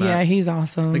ever met. Yeah, he's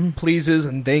awesome. Like pleases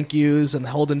and thank yous and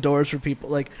holding doors for people.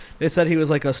 Like they said he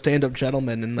was like a stand-up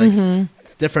gentleman and like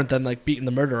it's different than like beating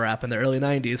the murder rap in the early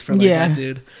 90s for like that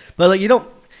dude. But like you don't,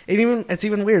 it's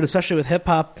even weird, especially with hip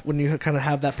hop when you kind of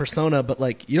have that persona, but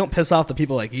like you don't piss off the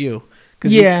people like you.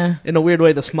 Yeah. In a weird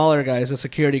way, the smaller guys, the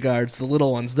security guards, the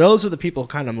little ones, those are the people who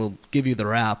kind of will give you the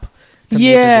rap.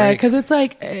 Yeah, because it's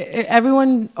like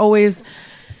everyone always,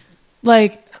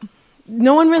 like,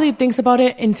 no one really thinks about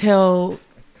it until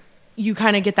you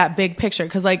kind of get that big picture.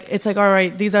 Because, like, it's like, all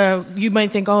right, you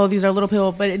might think, oh, these are little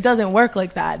people, but it doesn't work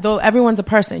like that. Though everyone's a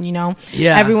person, you know?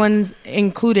 Yeah. Everyone's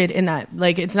included in that.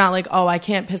 Like, it's not like, oh, I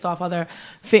can't piss off other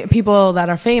people that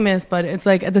are famous, but it's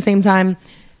like, at the same time,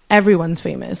 everyone's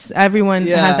famous. Everyone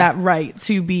has that right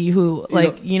to be who,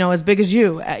 like, you know, as big as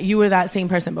you. You were that same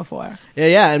person before.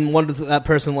 Yeah, and that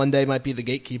person one day might be the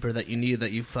gatekeeper that you need,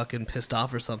 that you fucking pissed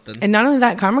off or something. And not only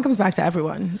that, karma comes back to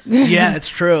everyone. Yeah, it's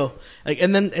true. Like,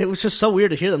 and then it was just so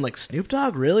weird to hear them, like, Snoop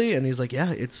Dogg, really? And he's like,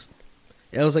 yeah,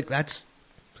 I was like, that's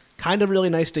kind of really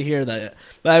nice to hear that.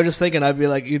 But I was just thinking, I'd be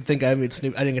like, you'd think I meet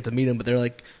Snoop. I didn't get to meet him, but they're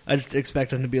like, I'd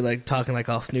expect him to be like talking like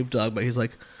all Snoop Dogg, but he's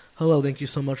like, hello, thank you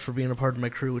so much for being a part of my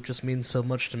crew. It just means so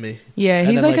much to me. Yeah,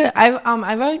 he's like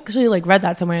I've actually like read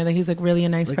that somewhere that he's like really a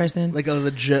nice person, like a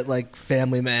legit like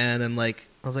family man, and like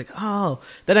I was like, oh.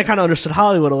 Then I kind of understood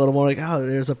Hollywood a little more. Like, oh,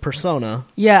 there's a persona.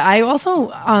 Yeah, I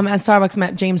also at Starbucks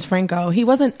met James Franco. He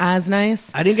wasn't as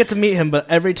nice. I didn't get to meet him, but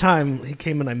every time he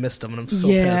came in, I missed him, and I'm so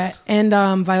pissed. And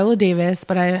Viola Davis,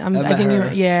 but I think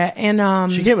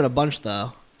and she came in a bunch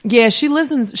though. Yeah, she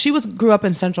grew up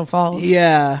in Central Falls.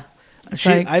 Yeah.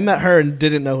 I met her and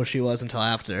didn't know who she was until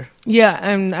after. Yeah,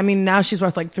 and I mean now she's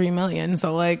worth like $3 million.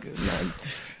 So like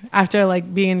after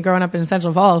like growing up in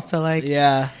Central Falls to like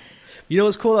yeah. You know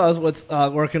what's cool? I was with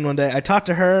working one day. I talked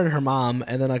to her and her mom,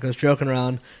 and then like, I was joking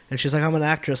around, and she's like, "I'm an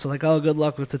actress." I'm like, "Oh, good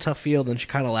luck. It's a tough field." And she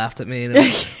kind of laughed at me. And it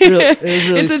was really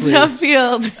it's sweet. A tough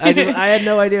field. I had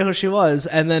no idea who she was,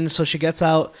 and then so she gets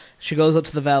out. She goes up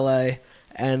to the valet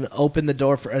and opened the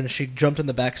door and she jumped in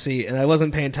the back seat, and I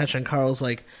wasn't paying attention. Carl's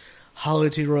like,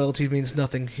 Hollywood royalty means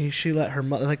nothing. She let her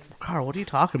mother, like, Carl, what are you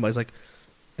talking about? He's like,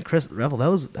 Chris Revel, that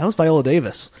was Viola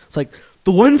Davis. It's like,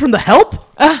 the one from The Help?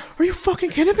 Are you fucking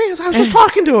kidding me? I was just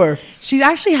talking to her. She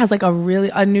actually has like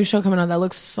a new show coming out that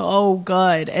looks so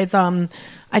good. It's I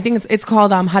think it's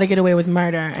called How to Get Away with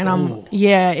Murder, and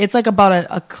it's like about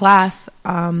a class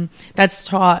that's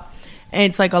taught, and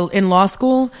it's like in law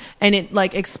school, and it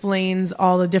like explains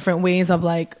all the different ways of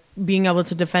like being able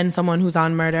to defend someone who's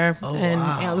on murder. Oh, and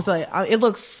wow. it was like, it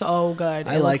looks so good.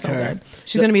 I like her. Good.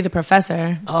 She's going to be the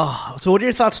professor. Oh, so what are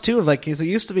your thoughts too of like, because it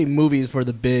used to be movies were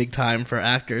the big time for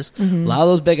actors. A lot of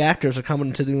those big actors are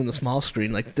coming to doing the small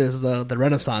screen. Like there's the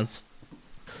renaissance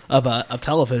of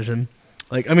television.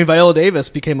 Like, I mean, Viola Davis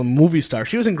became a movie star.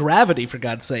 She was in Gravity, for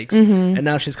God's sakes, and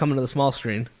now she's coming to the small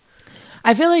screen.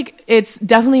 I feel like it's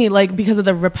definitely like because of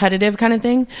the repetitive kind of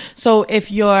thing. So if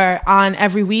you're on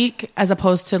every week as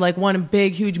opposed to like one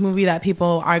big, huge movie that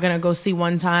people are going to go see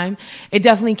one time, it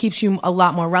definitely keeps you a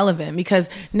lot more relevant because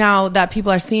now that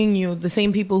people are seeing you, the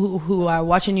same people who are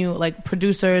watching you, like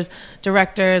producers,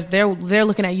 directors, they're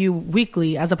looking at you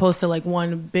weekly as opposed to like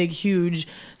one big, huge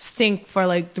stink for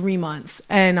like 3 months.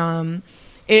 And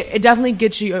it definitely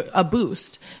gets you a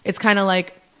boost. It's kind of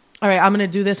like, all right, I'm going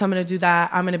to do this, I'm going to do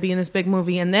that, I'm going to be in this big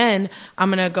movie, and then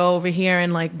I'm going to go over here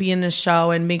and, like, be in this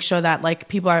show and make sure that, like,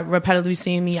 people are repetitively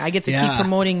seeing me. I get to keep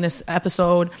promoting this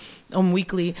episode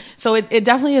weekly. So it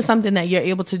definitely is something that you're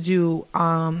able to do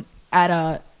at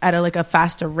a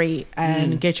faster rate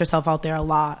and get yourself out there a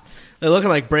lot. They're looking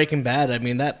like Breaking Bad. I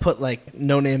mean, that put, like,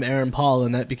 no-name Aaron Paul,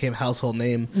 and that became household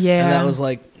name. Yeah. And that was,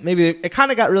 like, maybe it kind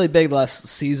of got really big the last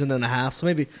season and a half, so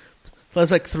maybe... So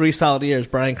that's like 3 solid years.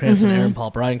 Bryan Cranston, Aaron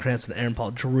Paul. Bryan Cranston, Aaron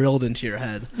Paul drilled into your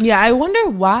head. Yeah, I wonder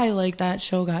why like that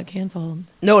show got canceled.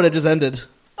 No, it just ended.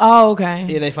 Oh, okay.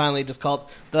 Yeah, they finally just called.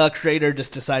 The creator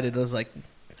just decided it was like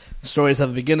stories have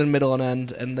a beginning, middle, and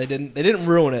end, and they didn't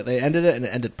ruin it. They ended it, and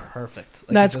it ended perfect.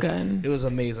 Like, that's good. It was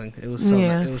amazing. It was so.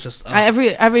 It was just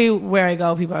everywhere I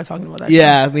go, people are talking about that.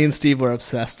 Yeah, show. Me and Steve were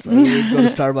obsessed. We'd go to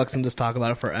Starbucks and just talk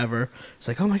about it forever. It's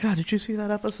like, oh my god, did you see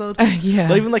that episode? Yeah.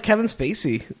 But even like Kevin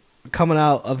Spacey. Coming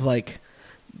out of like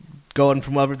going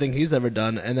from everything he's ever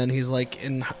done, and then he's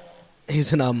in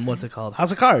what's it called,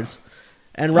 House of Cards,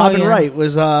 and Robin Wright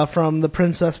was from The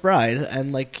Princess Bride,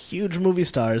 and like huge movie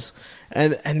stars,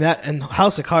 and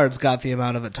House of Cards got the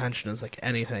amount of attention as like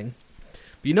anything.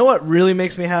 But you know what really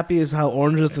makes me happy is how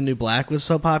Orange Is the New Black was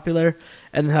so popular,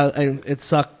 and how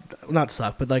it not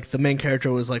sucked, but like the main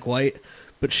character was like white.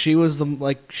 But she was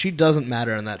she doesn't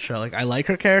matter in that show. Like, I like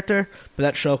her character, but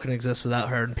that show can exist without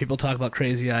her. And people talk about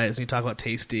Crazy Eyes, and you talk about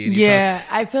Tasty. And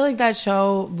I feel like that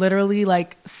show literally,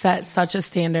 like, set such a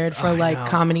standard for,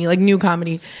 comedy, like, new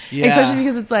comedy. Yeah. Especially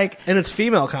because it's, like... And it's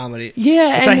female comedy.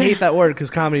 Yeah. Which I hate that word, because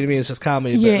comedy to me is just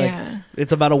comedy. Yeah. But, like,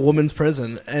 it's about a woman's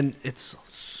prison, and it's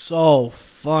so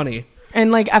funny. And,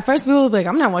 like, at first people would be like,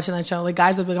 I'm not watching that show. Like,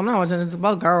 guys would be like, I'm not watching it. It's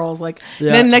about girls. Like,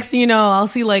 then next thing you know, I'll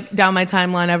see, like, down my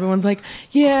timeline, everyone's like,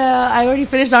 yeah, I already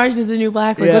finished Orange Is the New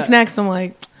Black. Like, what's next? I'm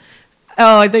like,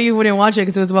 oh, I thought you wouldn't watch it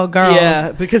because it was about girls.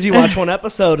 Yeah, because you watch one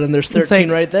episode and there's 13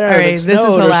 like, right there. All right, and it's this is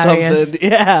hilarious. Or something.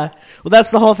 Yeah. Well,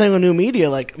 that's the whole thing with new media.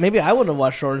 Like, maybe I wouldn't have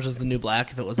watched Orange Is the New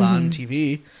Black if it was on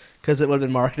TV. Because it would have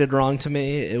been marketed wrong to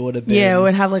me. It would have been... Yeah, it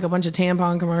would have like a bunch of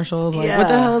tampon commercials. Like, what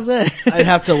the hell is this? I'd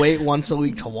have to wait once a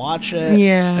week to watch it.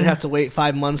 Yeah. I'd have to wait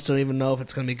 5 months to even know if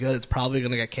it's going to be good. It's probably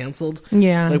going to get canceled.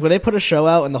 Yeah. Like, when they put a show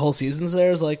out and the whole season's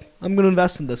there, it's like, I'm going to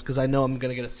invest in this because I know I'm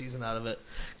going to get a season out of it.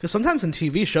 Because sometimes in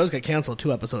TV, shows get canceled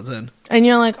 2 episodes in. And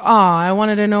you're like, oh, I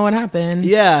wanted to know what happened.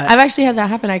 Yeah. I've actually had that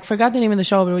happen. I forgot the name of the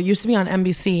show, but it used to be on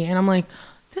NBC. And I'm like...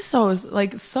 This show is,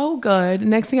 like, so good.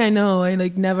 Next thing I know, I,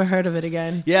 like, never heard of it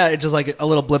again. Yeah, it's just, like, a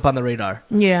little blip on the radar.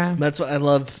 Yeah. That's what I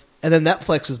love. And then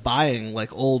Netflix is buying,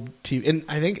 like, old TV. And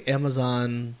I think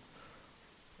Amazon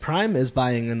Prime is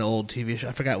buying an old TV show.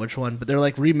 I forgot which one. But they're,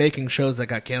 like, remaking shows that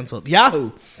got canceled.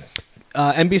 Yahoo!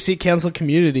 NBC canceled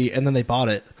Community, and then they bought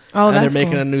it. Oh, and that's they're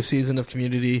making cool. a new season of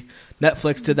Community.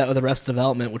 Netflix did that with Arrested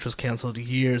Development, which was canceled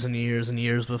years and years and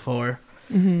years before.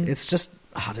 Mm-hmm. It's just...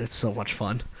 Oh, it's so much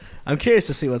fun. I'm curious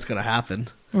to see what's going to happen.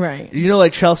 Right. You know,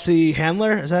 like Chelsea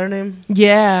Handler, is that her name?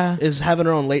 Yeah. Is having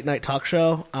her own late night talk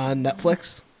show on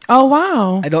Netflix. Oh,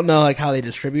 wow. I don't know like how they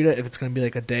distribute it, if it's going to be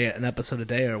like an episode a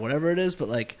day or whatever it is, but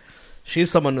like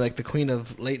she's someone like the queen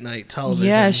of late night television.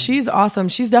 Yeah, she's awesome.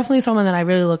 She's definitely someone that I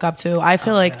really look up to. I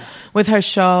feel with her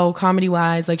show,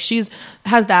 comedy-wise, like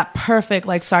has that perfect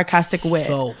like sarcastic wit.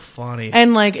 So funny.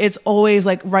 And like it's always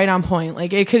like right on point.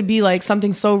 Like it could be like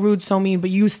something so rude, so mean, but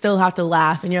you still have to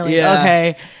laugh and you're like,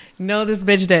 okay, no, this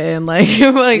bitch didn't. Like,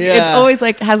 it's always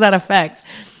like has that effect.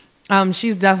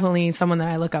 She's definitely someone that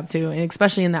I look up to, and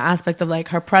especially in the aspect of like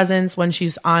her presence when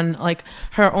she's on like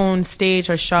her own stage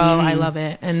or show. I love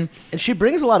it, and she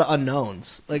brings a lot of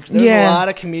unknowns. Like there's a lot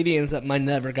of comedians that might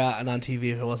never gotten on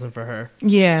TV if it wasn't for her.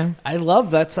 Yeah, I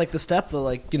love that's like the step of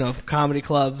like comedy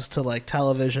clubs to like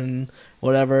television,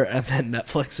 whatever, and then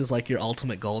Netflix is like your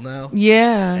ultimate goal now.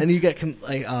 Yeah, and you get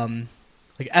like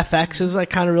FX is like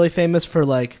kind of really famous for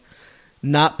like.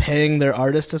 Not paying their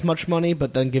artist as much money,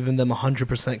 but then giving them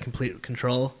 100% complete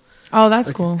control. Oh, that's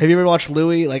like, cool. Have you ever watched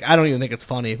Louis? Like, I don't even think it's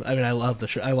funny. I mean, I love the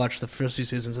show. I watched the first 2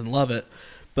 seasons and love it.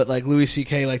 But like Louis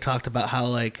C.K. like talked about how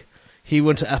like he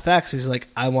went to FX. He's like,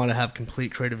 I want to have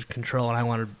complete creative control, and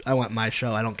I want my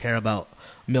show. I don't care about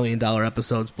 $1 million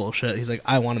episodes bullshit. He's like,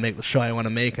 I want to make the show I want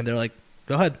to make, and they're like,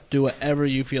 go ahead, do whatever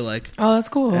you feel like. Oh, that's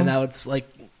cool. And now it's like,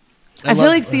 I feel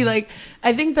like, like,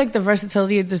 I think like the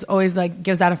versatility just always like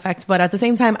gives that effect, but at the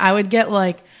same time, I would get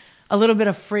like a little bit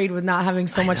afraid with not having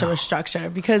so much of a structure,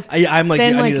 because I'm like,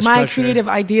 then I like need a my structure. creative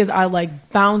ideas are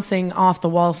like bouncing off the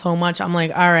wall so much. I'm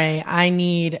like, all right, I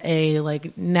need a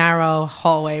like narrow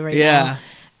hallway right now.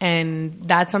 And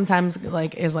that sometimes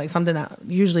like is like something that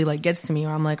usually like gets to me,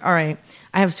 where I'm like, all right,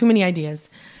 I have too many ideas.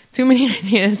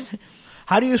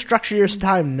 How do you structure your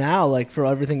time now, like for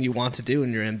everything you want to do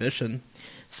and your ambition?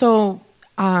 So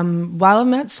while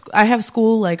I'm at I have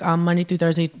school like Monday through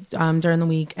Thursday during the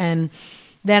week, and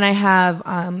then I have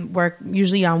work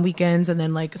usually on weekends, and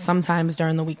then like sometimes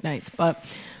during the weeknights. But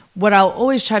what I'll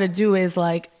always try to do is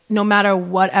like, no matter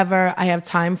whatever I have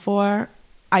time for,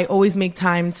 I always make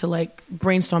time to like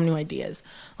brainstorm new ideas.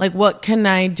 Like, what can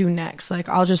I do next? Like,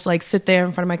 I'll just like sit there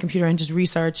in front of my computer and just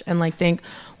research and like think,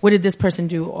 what did this person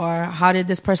do? Or how did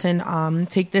this person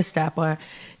take this step? Or,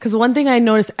 because one thing I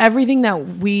noticed, everything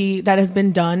that has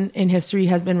been done in history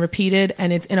has been repeated,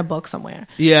 and it's in a book somewhere.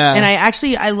 Yeah. And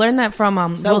I learned that from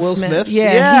Will Smith.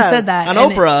 Yeah, he said that on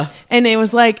Oprah. And it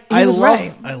was like, he was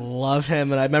right. I love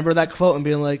him, and I remember that quote and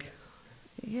being like,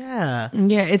 yeah,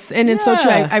 it's so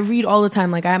true. I read all the time.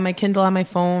 Like, I have my Kindle on my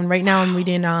phone right now. I'm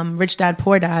reading Rich Dad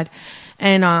Poor Dad,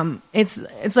 and it's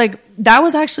like, that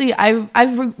was actually,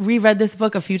 I've reread this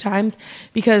book a few times,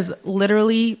 because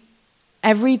literally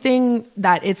everything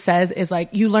that it says is like,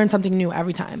 you learn something new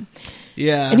every time.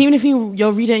 Yeah. And even if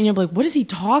you'll read it and you'll be like, what is he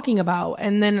talking about?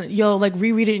 And then you'll like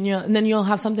reread it, and then you'll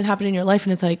have something happen in your life,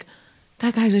 and it's like,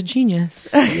 that guy's a genius.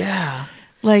 Yeah.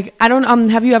 Like, I don't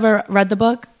have you ever read the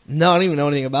book? No, I don't even know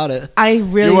anything about it. I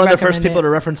really You're one of the first recommend people it. to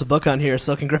reference a book on here,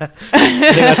 so congrats. I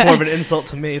think that's more of an insult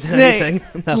to me than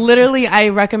anything. No. Literally, I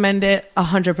recommend it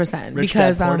 100% Rich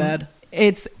because Dad, Poor Dad.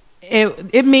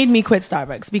 It made me quit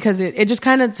Starbucks, because it just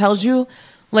kind of tells you,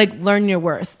 like, learn your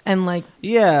worth, and like,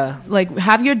 yeah, like,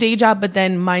 have your day job, but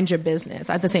then mind your business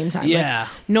at the same time. Yeah.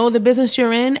 Like, know the business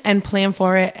you're in and plan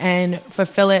for it and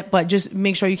fulfill it, but just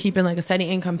make sure you keep in like a steady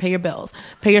income, pay your bills,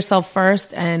 pay yourself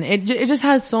first. And it just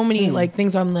has so many like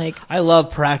things where I'm like, I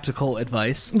love practical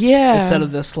advice. Yeah. Instead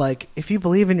of this, like, if you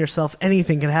believe in yourself,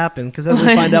 anything can happen. Because as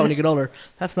we find out when you get older,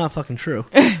 that's not fucking true.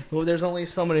 Well, there's only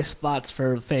so many spots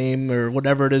for fame or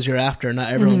whatever it is you're after.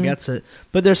 Not everyone gets it.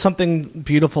 But there's something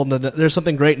beautiful. There's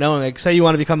something great knowing. Like, say you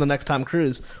want to become the next Tom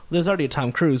Cruise. Well, there's already a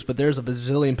Tom Cruise, but there's a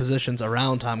bazillion positions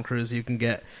around Tom Cruise you can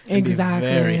get and be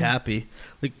very happy.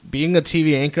 Like, being a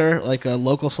TV anchor, like a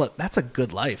local that's a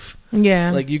good life.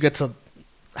 Yeah. Like, you get to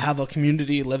have a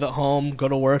community, live at home, go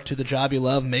to work, do the job you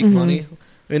love, make money.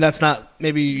 I mean, that's not,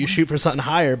 maybe you shoot for something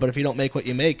higher, but if you don't make what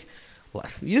you make, well,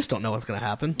 you just don't know what's going to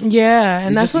happen. Yeah,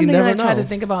 and that's one thing that I try know. to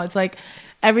think about. It's like,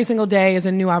 every single day is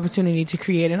a new opportunity to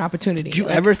create an opportunity. Did you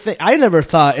ever think? I never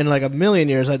thought in like a million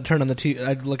years I'd turn on the TV.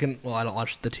 I'd look in. Well, I don't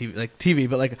watch the TV,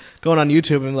 but like going on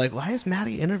YouTube and be like, why is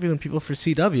Maddie interviewing people for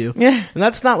CW? Yeah, and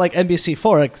that's not like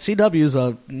NBC4. Like, CW is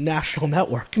a national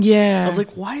network. Yeah, I was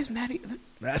like, why is Maddie?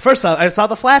 At first, I saw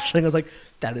the Flash thing. I was like,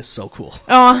 that is so cool.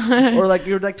 Oh, or like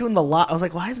you're like doing the lotto. I was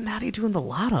like, why is Maddie doing the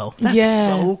lotto? That's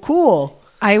so cool.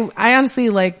 I honestly,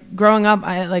 like, growing up,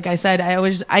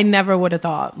 I never would have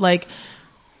thought like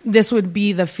this would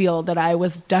be the field that I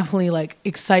was definitely like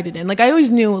excited in. Like, I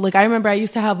always knew, like, I remember I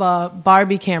used to have a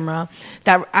Barbie camera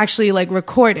that actually like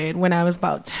recorded when I was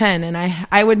about 10, and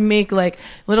I would make like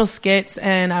little skits,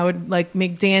 and I would like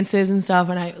make dances and stuff,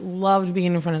 and I loved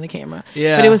being in front of the camera.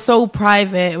 Yeah. But it was so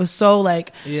private. It was so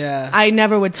like, yeah, I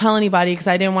never would tell anybody because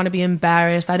I didn't want to be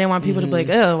embarrassed. I didn't want people to be like,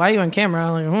 oh, why are you on camera?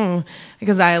 I'm like,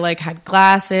 because I like had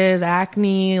glasses,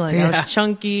 acne, like I was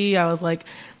chunky. I was like,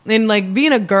 and like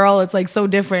being a girl, it's like so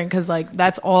different because like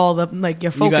that's all the like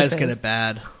your focus. You guys get it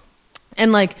bad.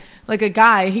 And like a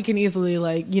guy, he can easily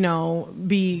like, you know,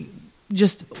 be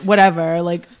just whatever.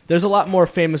 Like, there's a lot more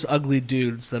famous ugly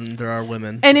dudes than there are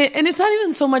women. And it's not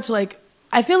even so much like,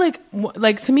 I feel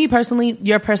like to me personally,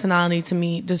 your personality to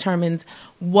me determines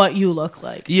what you look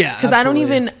like. Yeah, because I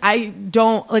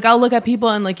don't like, I'll look at people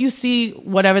and like you see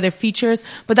whatever their features,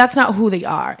 but that's not who they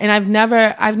are. And I've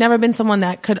never been someone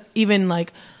that could even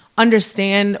like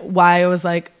understand why it was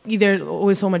like either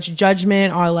always so much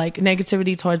judgment or like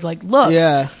negativity towards like looks.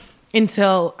 Yeah.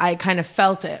 Until I kind of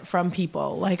felt it from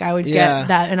people. Like I would get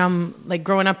that, and I'm like,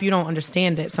 growing up, you don't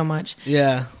understand it so much.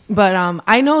 Yeah. But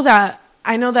I know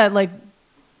that like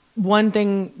one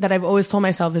thing that I've always told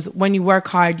myself is when you work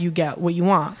hard, you get what you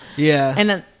want. Yeah.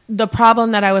 And the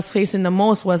problem that I was facing the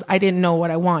most was I didn't know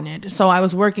what I wanted. So I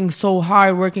was working so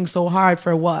hard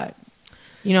for what?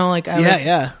 You know, like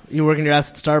you're working your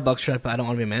ass at Starbucks. You're like, but I don't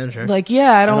want to be a manager. Like,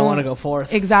 yeah, I don't want to go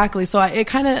forth. Exactly. So it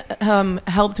kind of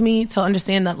helped me to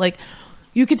understand that, like,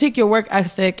 you could take your work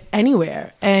ethic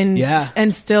anywhere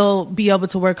and still be able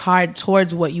to work hard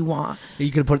towards what you want.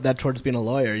 You could put that towards being a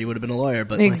lawyer. You would have been a lawyer,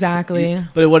 but exactly.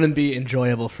 But it wouldn't be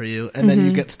enjoyable for you, and then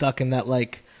you get stuck in that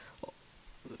like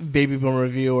baby boom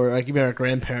review, or like even our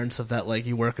grandparents of that, like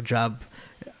you work a job.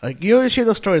 Like you always hear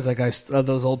those stories, like of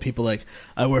those old people, like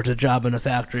I worked a job in a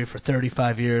factory for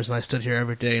 35 years and I stood here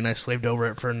every day and I slaved over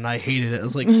it and I hated it. I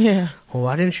was like, well,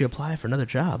 why didn't you apply for another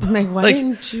job? Like, why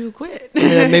didn't you quit?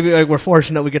 Maybe like we're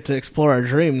fortunate we get to explore our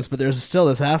dreams, but there's still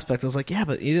this aspect. I was like, yeah,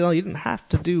 but you didn't have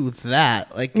to do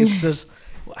that. Like it's just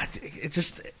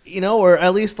or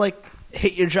at least like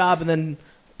hate your job and then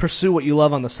pursue what you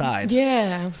love on the side.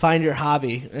 Yeah. Find your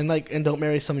hobby and don't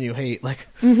marry someone you hate. Like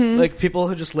like people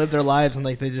who just live their lives and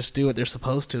like they just do what they're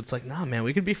supposed to. It's like, nah, man,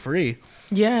 we could be free.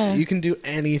 Yeah. You can do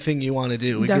anything you want to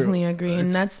do. Definitely agree.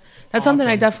 And that's awesome. Something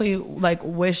I definitely like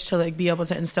wish to like be able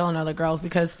to instill in other girls,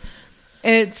 because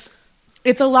it's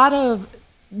a lot of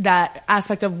that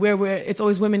aspect of where it's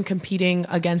always women competing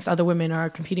against other women, or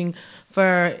competing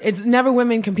for, it's never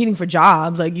women competing for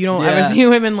jobs. Like you don't ever see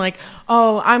women like,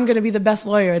 oh, I'm going to be the best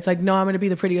lawyer. It's like, no, I'm going to be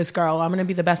the prettiest girl. I'm going to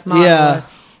be the best model. Yeah.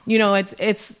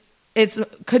 It's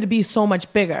could be so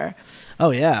much bigger.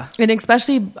 Oh yeah. And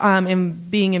especially in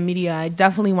being in media, I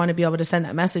definitely want to be able to send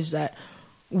that message that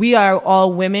we are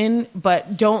all women,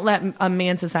 but don't let a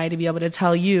man society be able to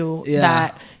tell you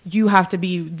that you have to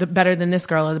be better than this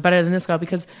girl or better than this girl,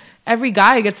 because every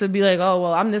guy gets to be like, oh,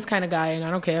 well, I'm this kind of guy and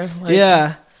I don't care. Like,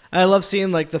 yeah. I love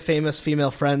seeing like the famous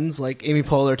female friends like Amy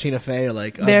Poehler, Tina Fey, or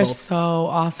like they're so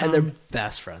awesome, and they're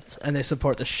best friends, and they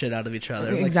support the shit out of each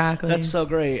other. Like, exactly, that's so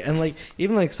great. And like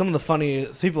even like some of the funny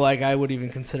people, like I would even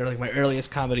consider like my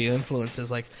earliest comedy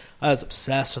influences. Like I was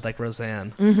obsessed with like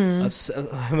Roseanne.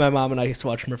 My mom and I used to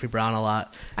watch Murphy Brown a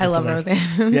lot. I love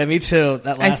Roseanne. Yeah, me too.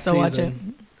 That last I still season. Watch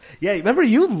it. Yeah, remember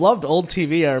you loved old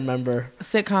TV. I remember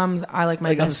sitcoms. I like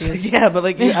my besties. Yeah, but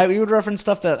like you would reference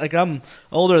stuff that like I'm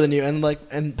older than you, and like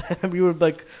we were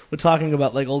like we're talking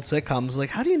about like old sitcoms. Like,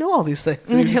 how do you know all these things?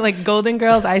 Like Golden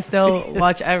Girls, I still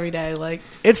watch every day. Like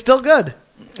it's still good.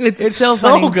 It's still so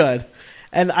funny. Good.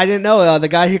 And I didn't know the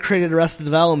guy who created Arrested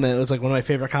Development was like one of my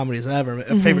favorite comedies ever,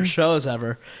 favorite shows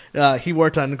ever. He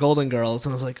worked on Golden Girls,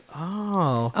 and I was like,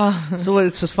 oh. So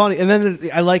it's just funny. And then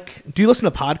I like, do you listen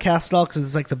to podcasts at all? Because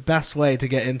it's like the best way to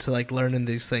get into like learning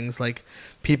these things. Like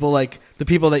people, like the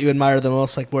people that you admire the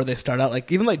most, like where they start out.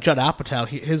 Like even like Judd Apatow,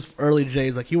 his early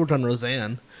days, like he worked on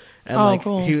Roseanne, and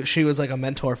cool. she was like a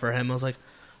mentor for him. I was like,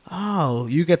 oh,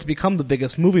 you get to become the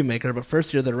biggest movie maker, but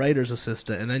first you're the writer's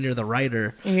assistant, and then you're the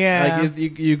writer. Yeah. Like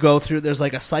you go through, there's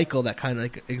like a cycle that kind of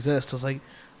like exists. I was like,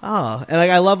 oh. And like,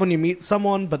 I love when you meet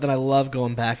someone, but then I love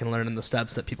going back and learning the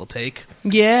steps that people take.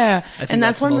 Yeah. And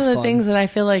that's one of the things that I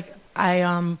feel like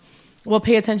I will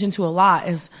pay attention to a lot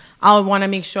is I would want to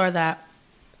make sure that,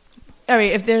 all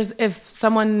right, if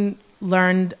someone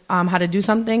learned how to do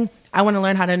something, I want to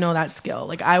learn how to know that skill.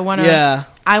 Like I want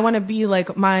to be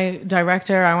like my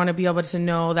director. I want to be able to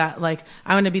know that, like,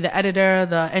 I want to be the editor,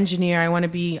 the engineer. I want to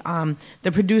be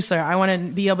the producer. I want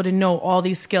to be able to know all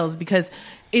these skills, because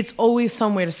it's always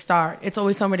somewhere to start. It's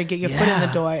always somewhere to get your foot in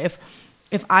the door.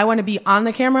 If I want to be on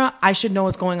the camera, I should know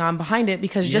what's going on behind it,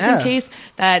 because just in case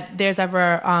that there's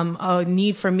ever a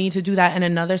need for me to do that in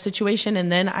another situation,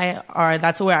 and then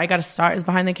that's where I got to start, is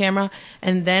behind the camera,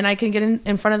 and then I can get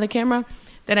in front of the camera,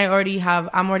 then I'm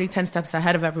already 10 steps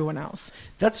ahead of everyone else.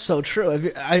 That's so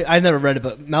true. I never read it,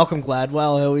 but Malcolm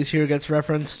Gladwell I always hear gets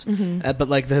referenced. But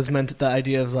like has meant the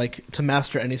idea of like to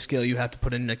master any skill, you have to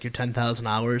put in like your 10,000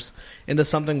 hours into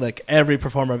something. Like every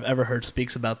performer I've ever heard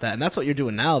speaks about that, and that's what you're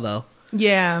doing now, though.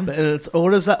 Yeah. But it's,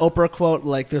 what is that Oprah quote?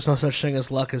 Like, there's no such thing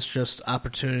as luck, it's just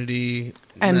opportunity.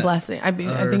 And blessing. I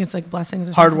think it's like blessings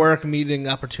or hard something. Work meeting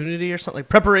opportunity or something. Like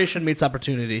preparation meets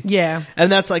opportunity. Yeah.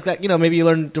 And that's like that, maybe you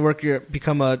learn to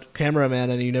become a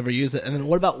cameraman and you never use it. And then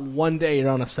what about one day you're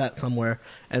on a set somewhere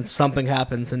and something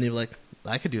happens and you're like,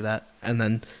 I could do that. And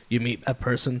then you meet that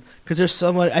person. Because there's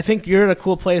so much, I think you're in a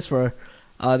cool place where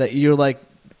that you're like,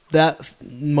 that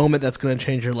moment that's going to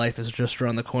change your life is just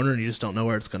around the corner, and you just don't know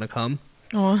where it's going to come.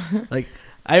 Oh. Like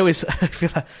I always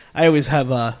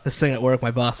have this thing at work.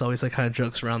 My boss always like kind of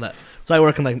jokes around that. So I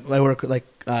work in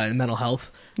mental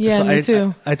health. Yeah, so me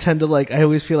too. I tend to I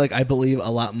always feel like I believe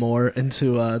a lot more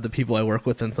into the people I work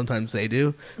with than sometimes they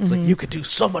do. It's like you could do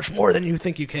so much more than you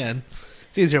think you can.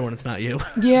 It's easier when it's not you.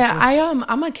 Yeah,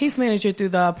 I'm a case manager through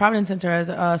the Providence Center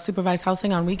as supervised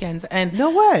housing on weekends. And no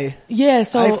way. Yeah,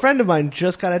 so a friend of mine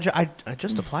just got a job. I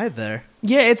just applied there.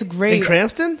 Yeah, it's great. In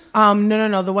Cranston?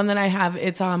 No. The one that I have,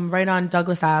 it's right on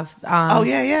Douglas Ave. Oh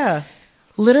yeah.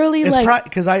 Literally, it's like,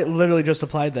 because I literally just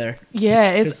applied there.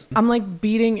 Yeah, I'm like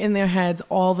beating in their heads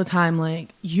all the time. Like,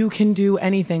 you can do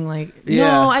anything. Like,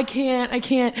 yeah. No, I can't. I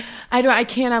can't.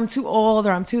 I'm too old,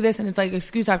 or I'm too this, and it's like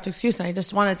excuse after excuse. And I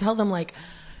just want to tell them, like,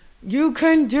 you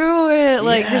can do it.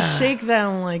 Like, just shake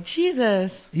them. Like,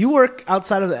 Jesus. You work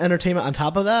outside of the entertainment on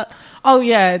top of that? Oh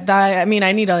yeah, I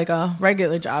need a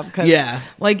regular job. Cause,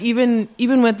 like, even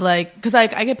with, like, because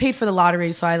I get paid for the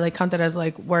lottery, so I like count that as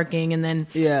like working, and then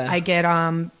I get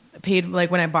paid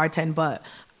like when I bartend. But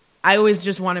I always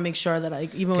just want to make sure that,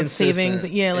 like, even with savings,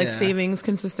 savings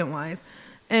consistent wise,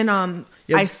 and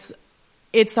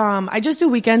I just do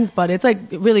weekends, but it's like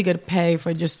really good pay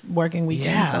for just working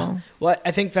weekends. Yeah. So. Well,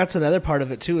 I think that's another part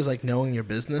of it too, is like knowing your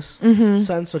business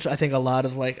sense, which I think a lot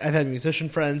of, like, I've had musician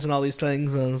friends and all these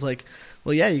things, and it's like,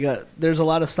 well, yeah, there's a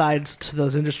lot of sides to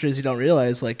those industries you don't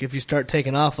realize. Like, if you start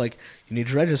taking off, like, you need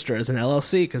to register as an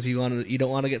LLC because you don't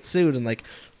want to get sued, and like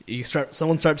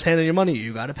someone starts handing you money,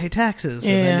 you got to pay taxes,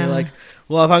 and then you're like,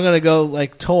 well, if I'm gonna go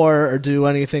like tour or do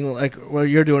anything like what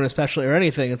you're doing, especially, or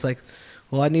anything, it's like,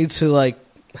 well, I need to, like,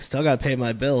 I still got to pay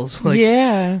my bills. Like,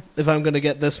 if I'm going to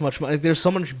get this much money, like, there's so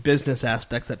much business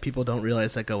aspects that people don't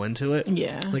realize that go into it.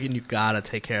 Yeah. Like, and you got to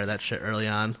take care of that shit early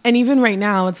on. And even right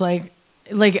now, it's like,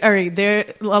 all right,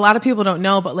 a lot of people don't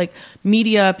know, but like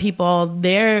media people,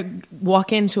 they're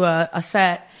walk into a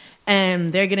set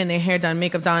and they're getting their hair done,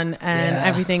 makeup done, and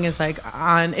everything is like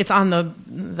on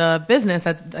the business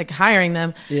that's like hiring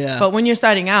them. Yeah. But when you're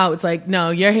starting out, it's like, no,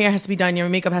 your hair has to be done, your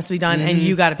makeup has to be done, and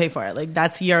you got to pay for it. Like,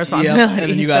 that's your responsibility.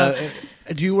 And then you got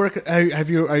to. Do you work? Are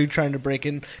you trying to break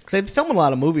in? Because they film a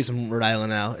lot of movies in Rhode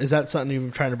Island now. Is that something you're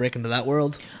trying to break into that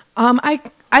world?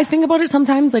 I think about it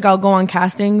sometimes. Like, I'll go on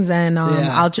castings and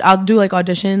I'll do like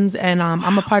auditions, and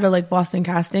I'm a part of like Boston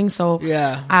Casting, so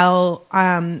I'll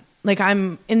like,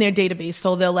 I'm in their database,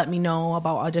 so they'll let me know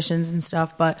about auditions and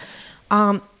stuff. But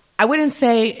I wouldn't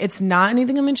say it's not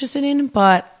anything I'm interested in,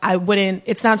 but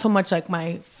it's not so much like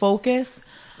my focus.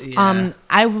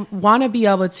 I want to be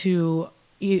able to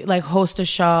like host a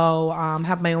show,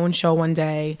 have my own show one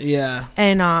day,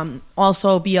 and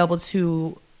also be able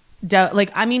to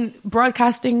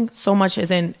broadcasting so much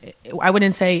I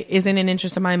wouldn't say isn't an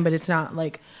interest of mine, but it's not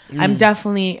like I'm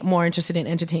definitely more interested in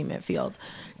entertainment field.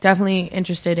 Definitely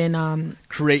interested in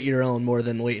create your own more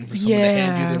than waiting for someone to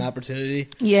hand you an opportunity.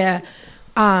 Yeah.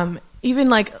 Even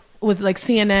like with like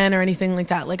CNN or anything like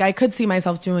that. Like, I could see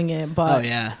myself doing it, but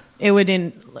it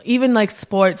wouldn't. Even like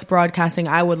sports broadcasting,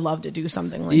 I would love to do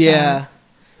something like that.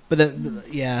 But then,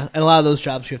 and a lot of those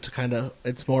jobs you have to kind of,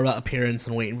 it's more about appearance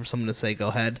and waiting for someone to say, go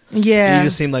ahead. Yeah. You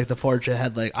just seem like the forge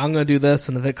ahead, like, I'm going to do this,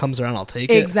 and if it comes around, I'll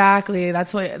take it. Exactly.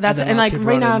 And like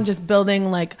right now I'm just building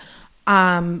like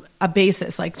a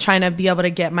basis, like trying to be able to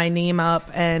get my name up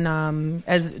and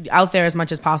as out there as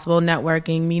much as possible,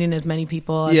 networking, meeting as many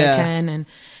people as I can,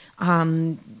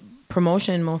 and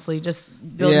promotion, mostly just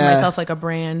building myself like a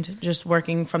brand, just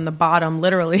working from the bottom,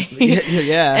 literally.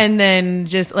 And then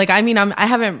just like, I mean,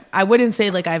 I wouldn't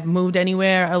say like I've moved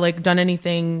anywhere or like done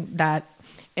anything that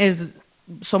is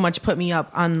so much put me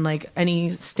up on like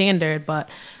any standard, but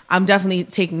I'm definitely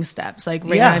taking steps. Like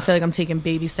right now I feel like I'm taking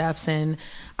baby steps, and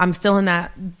I'm still in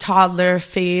that toddler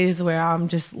phase where I'm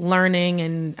just learning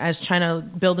and trying to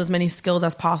build as many skills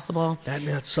as possible.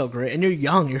 That's so great. And you're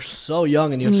young. You're so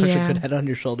young, and you have such a good head on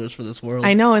your shoulders for this world.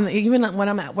 I know. And even when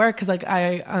I'm at work, because like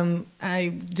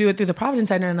I do it through the Providence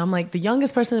Center, and I'm like the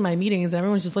youngest person in my meetings, and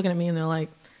everyone's just looking at me and they're like,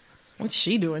 what's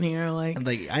she doing here? Like,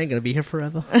 I ain't gonna be here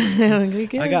forever.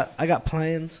 I got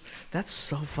plans. That's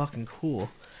so fucking cool.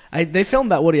 They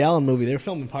filmed that Woody Allen movie. They were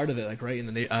filming part of it, like right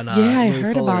in the I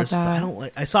heard Fuller's, about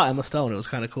that. I saw Emma Stone. It was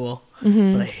kind of cool,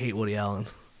 but I hate Woody Allen.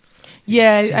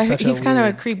 Yeah, he's kind of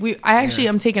a creep. I actually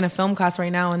am taking a film class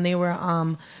right now, and they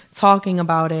were talking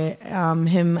about it. Him,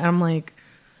 and I'm like,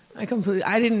 there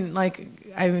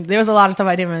was a lot of stuff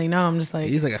I didn't really know. I'm just like,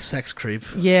 he's like a sex creep.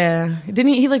 Yeah,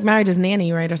 didn't he like married his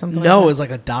nanny, right, or something? No, like it was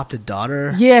like adopted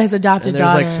daughter. Yeah, his adopted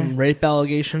daughter. There's like some rape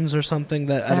allegations or something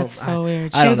that's so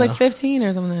weird. She was like 15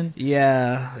 or something.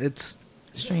 Yeah, it's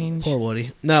strange. Poor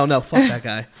Woody. No, fuck that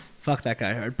guy. Fuck that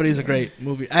guy hard. But he's a great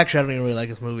movie. Actually, I don't even really like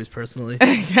his movies personally.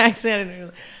 Actually, I don't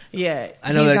really. Yeah,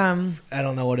 I know that. I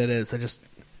don't know what it is.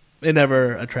 it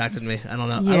never attracted me. I don't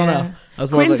know. Yeah. I don't know.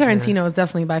 Quentin Tarantino is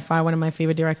definitely by far one of my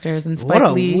favorite directors, and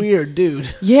Spike Lee. What a weird dude.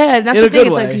 Yeah, that's In the a thing. good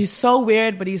It's way. like he's so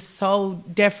weird, but he's so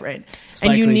different. Spike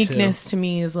and Lee, uniqueness too. to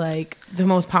me is like the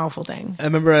most powerful thing. I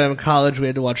remember in college we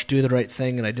had to watch Do the Right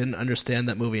Thing, and I didn't understand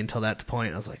that movie until that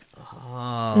point. I was like,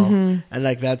 and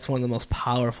like that's one of the most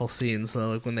powerful scenes.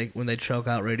 So like when they choke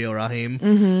out Radio Raheem,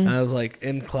 and I was like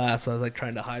in class, I was like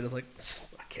trying to hide. I was like,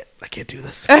 I can't do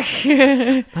this.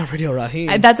 Not Radio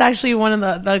Raheem. That's actually one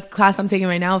of the class I'm taking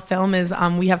right now. Film is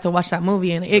we have to watch that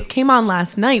movie, and it came on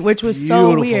last night, which was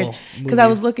so weird because I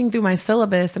was looking through my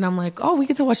syllabus and I'm like, oh, we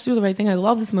get to watch Do the Right Thing. I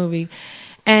love this movie.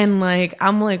 And like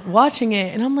I'm like watching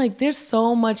it, and I'm like, there's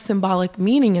so much symbolic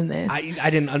meaning in this. I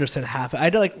didn't understand half. I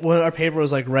had to like when our paper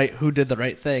was like who did the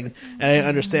right thing, and I didn't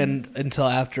understand until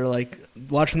after like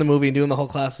watching the movie and doing the whole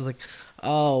class. I was like,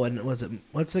 oh, and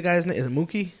what's the guy's name? Is it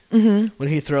Mookie? Mm-hmm. When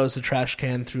he throws the trash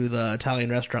can through the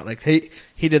Italian restaurant, like he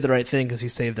did the right thing because he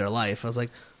saved their life. I was like,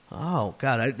 oh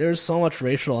god, there's so much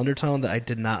racial undertone that I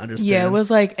did not understand. Yeah, it was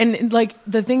like, and like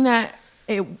the thing that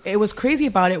it was crazy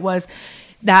about it was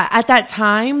that at that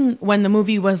time when the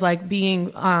movie was like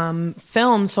being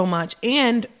filmed so much,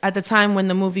 and at the time when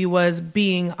the movie was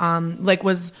being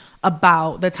was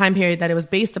about the time period that it was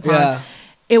based upon,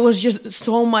 it was just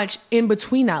so much in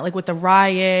between that, like with the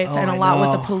riots and a lot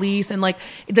with the police, and like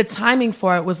the timing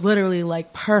for it was literally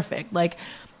like perfect. Like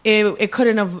it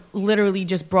couldn't have literally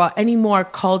just brought any more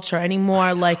culture, any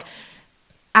more like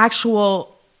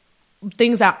actual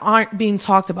things that aren't being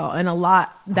talked about, and a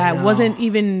lot that wasn't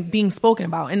even being spoken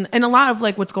about, and a lot of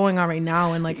like what's going on right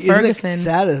now, and like Ferguson.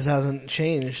 Status hasn't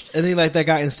changed. I think like that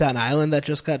guy in Staten Island that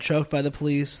just got choked by the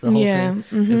police. The whole thing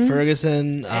in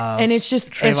Ferguson, and it's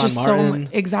just Martin.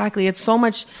 so exactly. It's so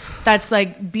much that's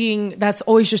like that's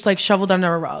always just like shoveled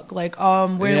under a rug. Like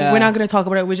we're not going to talk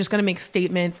about it. We're just going to make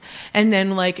statements, and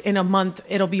then like in a month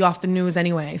it'll be off the news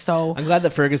anyway. So I'm glad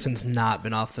that Ferguson's not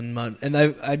been off the mud. And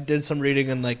I did some reading,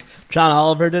 and like John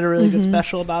Oliver did a really good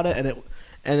special about it,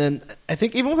 and then I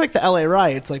think even with like the LA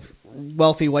riots, like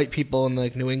wealthy white people in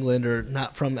like New England or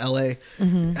not from LA,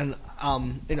 and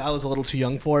I was a little too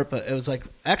young for it, but it was like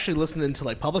actually listening to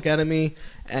like Public Enemy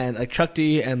and like Chuck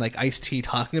D and like Ice-T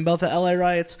talking about the LA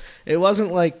riots. It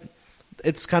wasn't like,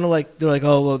 it's kind of like they're like,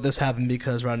 oh well, this happened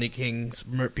because Rodney King's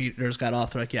Mert Peters got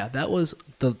off. They're like, yeah, that was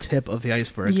the tip of the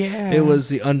iceberg. Yeah, it was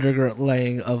the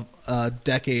underlaying of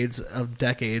decades of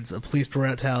police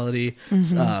brutality,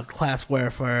 class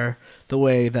warfare, the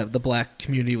way that the black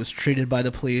community was treated by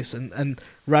the police, and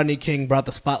Rodney King brought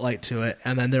the spotlight to it.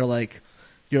 And then you're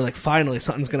like, finally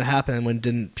something's gonna happen. When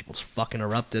didn't people just fucking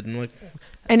erupted and like.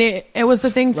 And it was the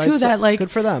thing too that like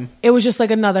good for them. It was just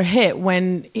like another hit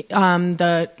when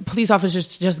the police officers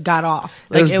just got off.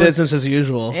 Like it was business as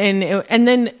usual. And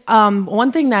then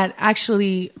one thing that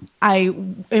actually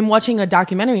in watching a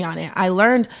documentary on it, I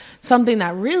learned something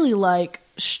that really like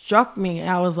struck me.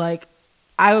 I was like,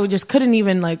 I just couldn't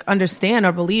even like understand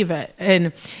or believe it.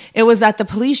 And it was that the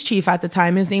police chief at the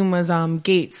time, his name was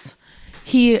Gates.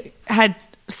 He had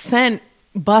sent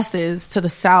buses to the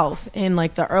South in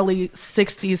like the early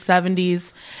 60s,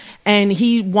 70s, and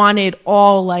he wanted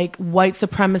all like white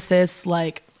supremacists,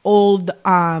 like old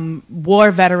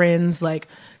war veterans, like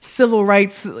civil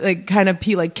rights, like kind of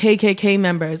like KKK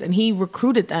members, and he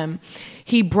recruited them.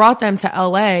 He brought them to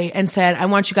LA and said, I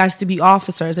want you guys to be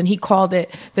officers, and he called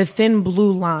it the Thin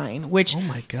Blue Line, which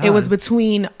it was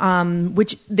between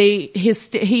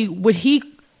he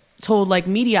told like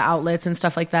media outlets and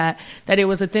stuff like that it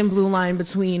was a thin blue line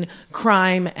between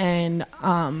crime and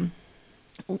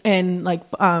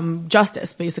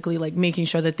justice, basically like making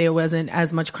sure that there wasn't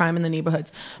as much crime in the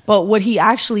neighborhoods. But what he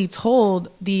actually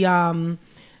told the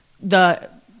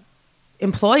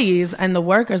employees and the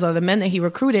workers or the men that he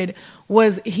recruited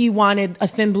was he wanted a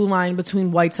thin blue line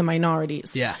between whites and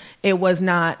minorities. Yeah, it was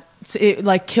not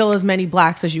like kill as many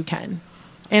blacks as you can,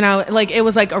 and it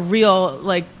was like a real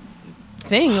like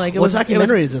thing. Like what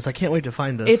documentary is this? I can't wait to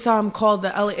find this. It's called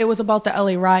it was about the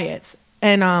LA riots.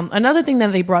 And another thing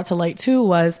that they brought to light too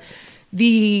was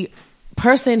the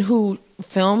person who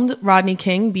filmed Rodney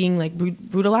King being like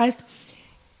brutalized.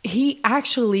 He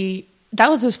actually, that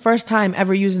was his first time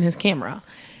ever using his camera.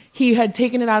 He had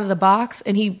taken it out of the box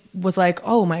and he was like,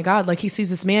 oh my God, like he sees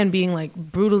this man being like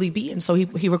brutally beaten. So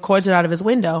he records it out of his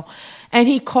window, and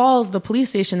he calls the police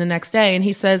station the next day and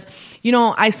he says, you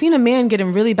know, I seen a man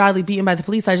getting really badly beaten by the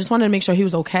police. I just wanted to make sure he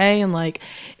was okay. And like,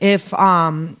 if,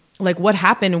 like what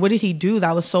happened? What did he do?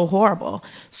 That was so horrible.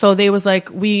 So they was like,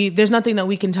 there's nothing that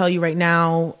we can tell you right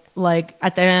now. Like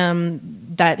at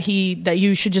them that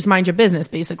you should just mind your business,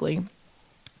 basically.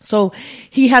 So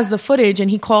he has the footage and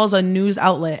he calls a news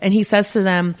outlet and he says to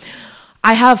them,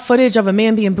 I have footage of a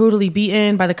man being brutally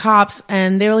beaten by the cops,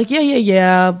 and they were like,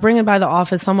 yeah, bring it by the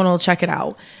office, someone will check it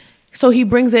out. So he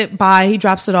brings it by, he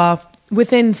drops it off.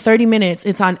 Within 30 minutes,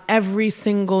 it's on every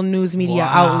single news media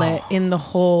outlet in the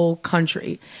whole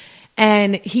country.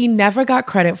 And he never got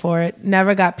credit for it,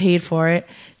 never got paid for it,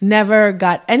 never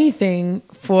got anything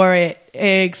for it,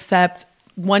 except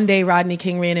one day Rodney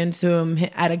King ran into him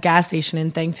at a gas station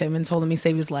and thanked him and told him he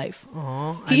saved his life.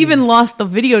 He even lost the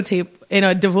videotape in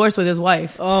a divorce with his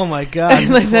wife. Oh my God,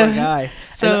 like poor guy.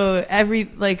 So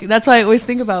that's why I always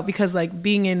think about, because like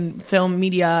being in film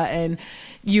media, and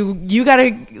you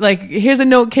gotta, like, here's a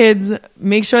note, kids,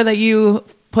 make sure that you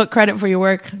put credit for your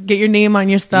work, get your name on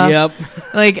your stuff. Yep.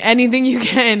 Like anything you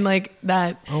can, like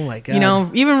that. Oh my God. You know,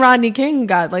 even Rodney King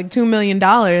got like $2 million,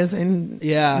 and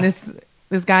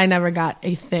this guy never got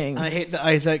a thing. I hate that.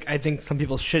 I think some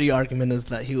people's shitty argument is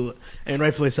that and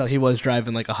rightfully so, he was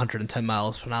driving like 110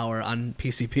 miles per hour on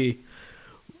PCP.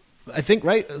 I think,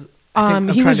 right?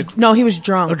 He was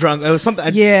drunk. Oh, drunk. It was something.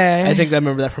 I think I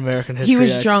remember that from American History. He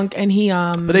was X. drunk, and he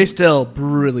But they still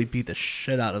brutally beat the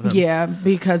shit out of him. Yeah,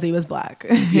 because he was black.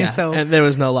 Yeah, so, and there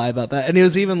was no lie about that. And he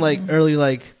was even like early,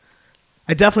 like,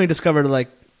 I definitely discovered, like,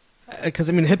 because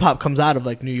I mean hip hop comes out of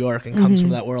like New York and comes from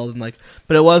that world, and like,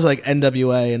 but it was like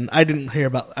NWA, and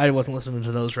I wasn't listening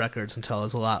to those records until I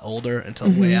was a lot older, until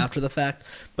way after the fact.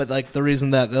 But like the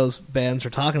reason that those bands are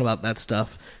talking about that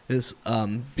stuff is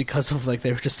because of like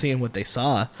they were just seeing what they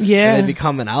saw. Yeah, and they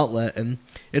become an outlet, and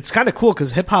it's kind of cool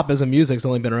because hip hop as a music's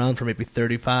only been around for maybe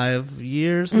 35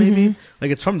 years, maybe.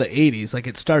 Like it's from the 80s, like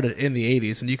it started in the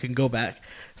 80s, and you can go back,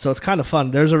 so it's kind of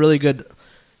fun. There's a really good.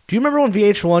 Do you remember when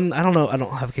VH1, I don't know, I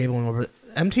don't have cable anymore,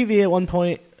 but MTV at one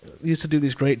point used to do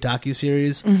these great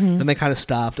docuseries, then they kind of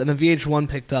stopped, and then VH1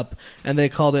 picked up, and they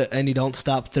called it And You Don't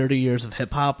Stop 30 Years of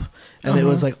Hip Hop, and it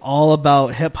was like all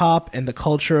about hip hop and the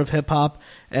culture of hip hop,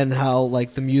 and how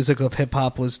like the music of hip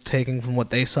hop was taken from what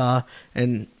they saw,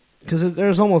 and because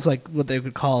there's almost like what they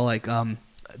would call like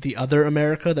the other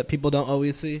America that people don't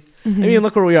always see. I mean,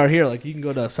 look where we are here. Like you can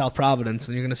go to South Providence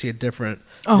and you're going to see a different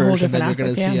version than you're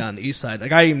going to see on the east side.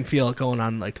 Like I even feel it going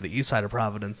on like to the east side of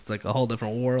Providence. It's like a whole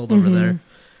different world over there.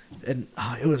 And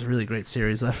it was a really great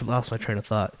series. I lost my train of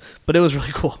thought, but it was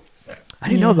really cool. I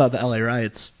didn't know about the LA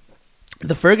riots.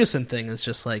 The Ferguson thing is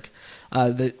just like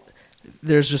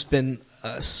there's just been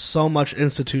so much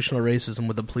institutional racism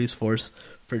with the police force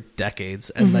for decades,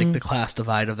 and like the class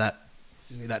divide of that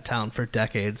town for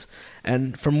decades.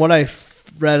 And from what I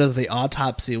read of the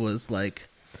autopsy was like,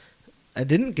 I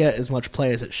didn't get as much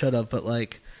play as it should have, but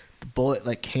like the bullet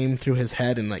like came through his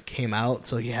head and like came out,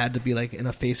 so he had to be like in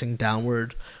a facing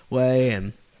downward way.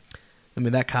 And I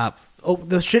mean that cop,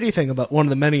 the shitty thing about, one of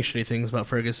the many shitty things about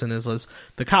Ferguson was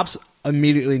the cops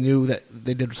immediately knew that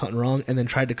they did something wrong and then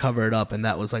tried to cover it up, and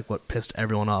that was like what pissed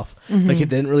everyone off. Like he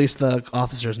didn't release the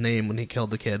officer's name when he killed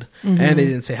the kid, and they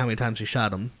didn't say how many times he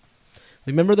shot him.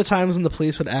 Remember the times when the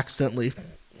police would accidentally,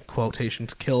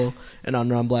 quotations, kill an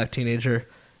unarmed black teenager,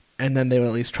 and then they would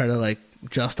at least try to like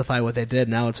justify what they did?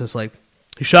 Now it's just like,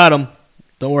 he shot him,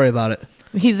 don't worry about it.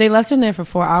 They left him there for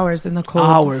 4 hours in the cold.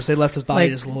 Hours. They left his body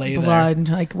like, just lay blood,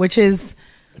 there. like, which is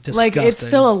disgusting. Like, it's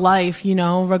still a life, you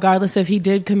know, regardless if he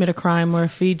did commit a crime or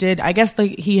if he did. I guess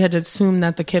he had assumed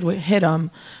that the kid would hit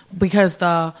him because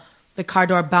the car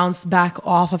door bounced back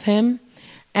off of him,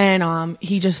 and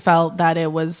he just felt that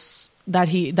it was that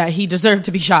he deserved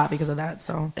to be shot because of that.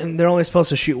 So, and they're only supposed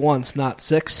to shoot once, not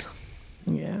 6.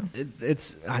 Yeah,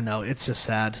 I know, it's just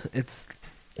sad. It's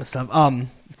stuff.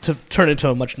 To turn into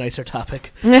a much nicer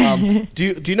topic. Do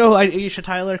you know Aisha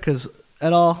Tyler?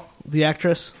 At all, the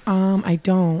actress? I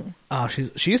don't. Oh,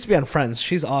 she used to be on Friends.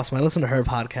 She's awesome. I listen to her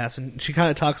podcast, and she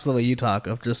kind of talks the way you talk,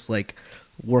 of just like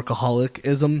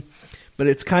workaholicism. But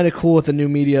it's kind of cool with the new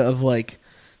media of like,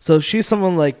 so she's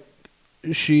someone like,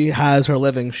 she has her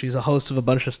living. She's a host of a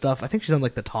bunch of stuff. I think she's on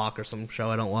like The Talk or some show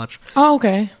I don't watch. Oh,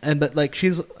 okay. But like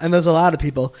and there's a lot of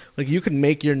people, like you can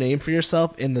make your name for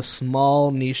yourself in the small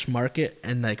niche market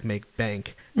and like make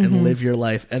bank and live your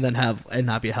life, and then and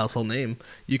not be a household name.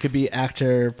 You could be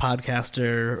actor,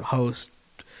 podcaster, host.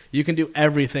 You can do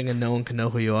everything and no one can know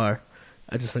who you are.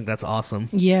 I just think that's awesome.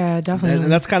 Yeah, definitely.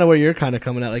 And that's kind of where you're kind of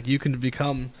coming at. Like you can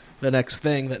become the next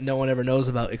thing that no one ever knows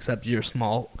about except your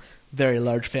small, very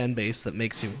large fan base that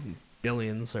makes you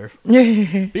billions. Or but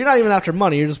you're not even after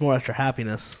money, you're just more after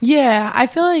happiness. Yeah, I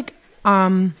feel like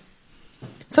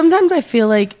sometimes I feel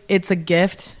like it's a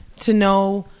gift to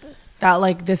know that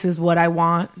like this is what I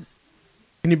want.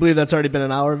 Can you believe that's already been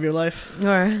an hour of your life?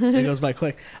 Sure. It goes by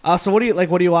quick. So what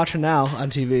are you watching now on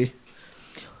TV?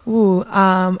 Ooh,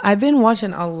 I've been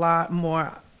watching a lot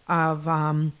more of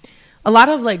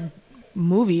like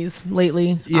movies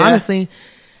lately. Yeah. Honestly,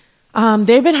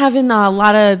 they've been having a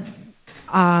lot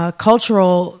of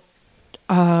cultural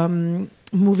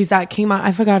movies that came out.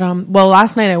 I forgot. Well,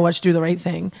 last night I watched Do the Right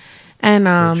Thing, and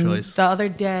the other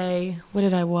day, what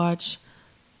did I watch?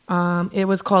 It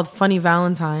was called Funny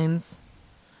Valentines.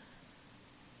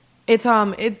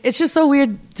 It's just so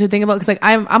weird to think about because like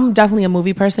I'm definitely a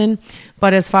movie person,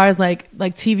 but as far as like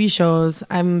TV shows,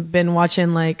 I've been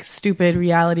watching like stupid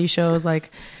reality shows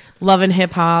like Love and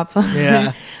Hip Hop.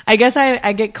 Yeah, I guess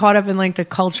I get caught up in like the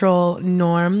cultural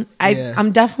norm.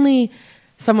 I'm definitely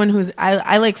someone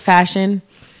I like fashion,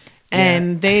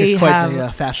 and they quite have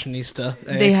the fashionista.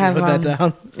 They have put that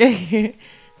down.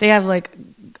 They have like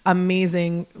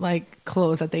amazing like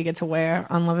clothes that they get to wear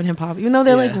on Love and Hip Hop, even though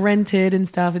they're like rented and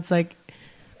stuff. It's like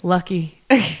lucky.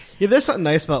 Yeah, there's something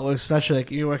nice about, especially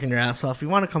like you're working your ass off. You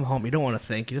want to come home, you don't want to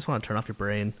think, you just want to turn off your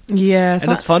brain. Yeah,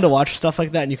 and it's fun to watch stuff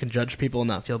like that, and you can judge people and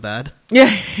not feel bad.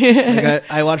 Yeah,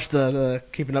 like I watched the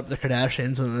Keeping Up with the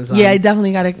Kardashians when it was on. Yeah, I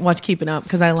definitely got to watch Keeping Up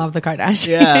because I love the Kardashians.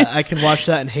 Yeah, I can watch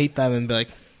that and hate them and be like,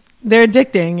 they're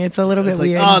addicting. It's a little bit like,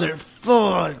 weird. Oh, they're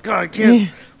God, I can't.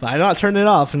 But I not turn it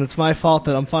off, and it's my fault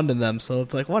that I'm funding them. So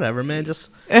it's like, whatever, man. Just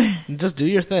do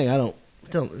your thing.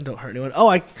 Don't hurt anyone.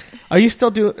 Oh, are you still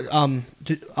doing?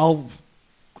 I'll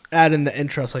add in the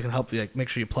intro so I can help you. Like, make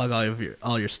sure you plug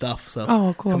all your stuff. So,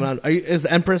 oh, cool. Coming on. Is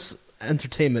Empress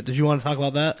Entertainment? Did you want to talk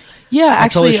about that? Yeah, I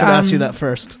actually, totally should ask you that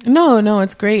first. No,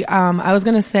 it's great. I was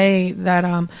gonna say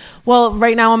that. Well,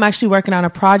 right now I'm actually working on a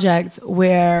project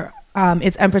where.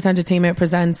 It's Empress Entertainment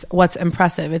presents What's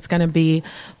Impressive. It's going to be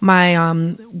my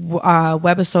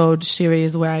webisode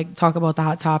series where I talk about the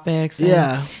hot topics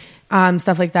and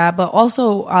stuff like that. But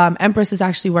also, Empress is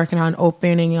actually working on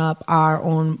opening up our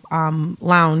own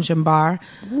lounge and bar.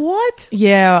 What?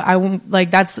 Yeah,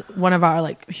 that's one of our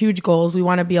like huge goals. We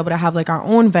want to be able to have like our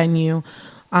own venue.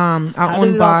 Our own bar. How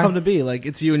did it all come to be? Like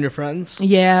it's you and your friends?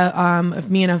 Yeah,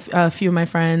 me and a few of my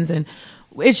friends, and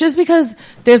it's just because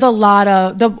there's a lot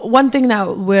of the one thing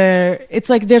it's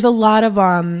like there's a lot of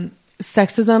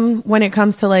sexism when it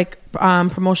comes to like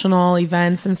promotional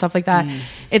events and stuff like that.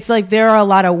 It's like there are a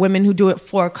lot of women who do it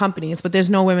for companies, but there's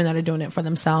no women that are doing it for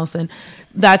themselves, and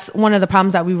that's one of the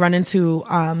problems that we run into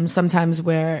sometimes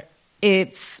where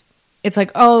it's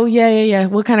like, oh yeah,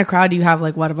 what kind of crowd do you have?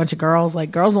 Like what, a bunch of girls?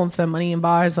 Like girls don't spend money in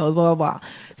bars, so blah blah blah.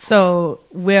 So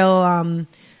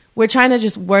we're trying to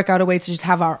just work out a way to just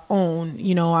have our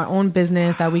own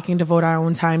business that we can devote our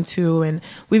own time to. And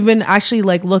we've been actually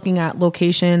like looking at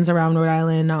locations around Rhode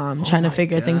Island, trying to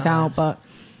figure things out. But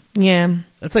yeah,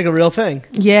 that's like a real thing.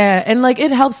 Yeah. And like,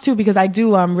 it helps too, because I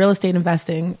do, real estate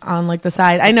investing on like the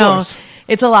side. I know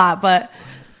it's a lot, but,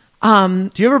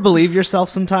 do you ever believe yourself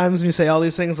sometimes when you say all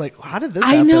these things? Like, how did this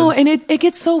happen? I know. And it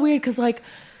gets so weird. Cause like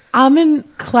I'm in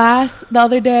class the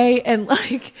other day and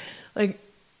like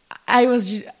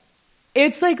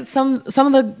it's like some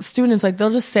of the students, like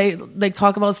they'll just say, like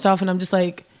talk about stuff, and I'm just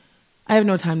like, I have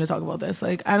no time to talk about this.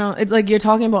 Like it's like you're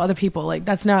talking about other people. Like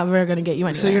that's not very going to get you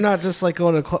anywhere. So you're not just like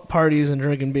going to parties and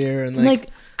drinking beer and like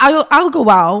I'll go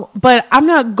out, but I'm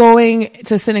not going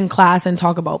to sit in class and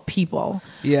talk about people.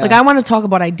 Yeah. Like I want to talk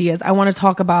about ideas. I want to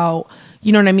talk about,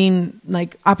 you know what I mean,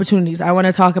 like opportunities. I want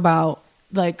to talk about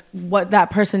like what that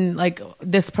person, like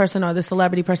this person or this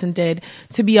celebrity person did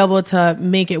to be able to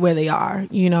make it where they are.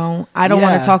 You know, I don't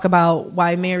want to talk about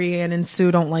why Marianne and Sue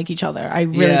don't like each other. I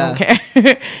really don't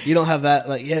care. You don't have that,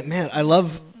 like, man, I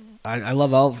love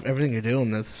everything you're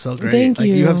doing. That's so great. Thank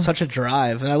you. You have such a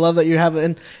drive, and I love that you have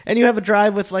and you have a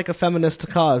drive with like a feminist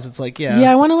cause. It's like,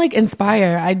 I want to like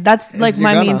inspire. That's like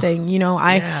my main thing. You know,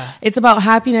 it's about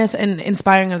happiness and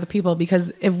inspiring other people,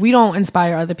 because if we don't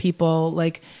inspire other people,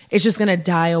 like it's just gonna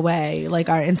die away. Like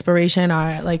our inspiration,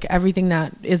 our like everything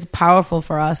that is powerful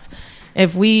for us.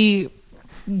 If we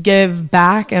give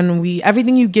back, and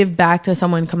everything you give back to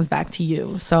someone comes back to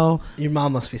you. So your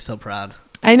mom must be so proud.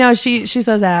 I know she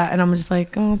says that, and I'm just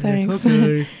like, oh, thanks.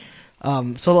 Okay.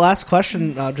 So the last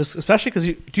question, just especially because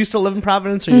do you still live in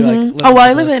Providence, or you like?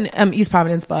 I live in East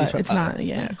Providence, but it's not.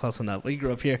 Yeah, close enough. Well, you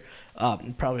grew up here,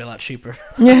 probably a lot cheaper.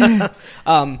 Yeah.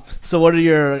 So what are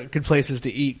your good places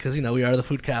to eat? Because we are the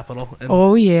food capital. And,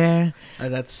 oh yeah.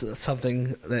 And that's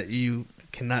something that you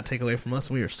cannot take away from us.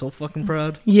 We are so fucking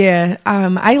proud. Yeah.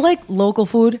 I like local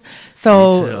food.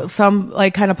 So some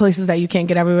like kind of places that you can't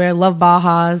get everywhere. Love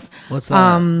Baja's. What's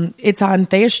that? It's on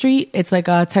Thayer Street. It's like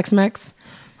a Tex-Mex.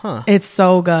 Huh. It's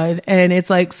so good. And it's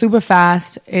like super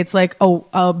fast. It's like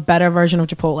a better version of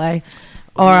Chipotle.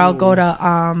 Or I'll go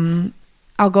to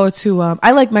I'll go to.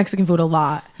 I like Mexican food a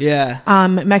lot. Yeah.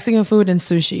 Mexican food and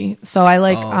sushi. So I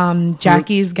like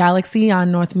Jackie's Galaxy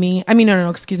on North Main. I mean, no,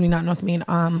 excuse me, not North Main.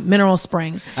 Mineral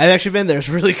Spring. I've actually been there. It's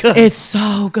really good. It's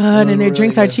so good, and their really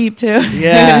drinks good. are cheap too.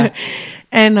 Yeah.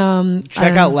 And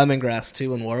check out Lemongrass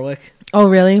too in Warwick. Oh,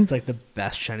 really? It's like the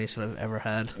best Chinese food I've ever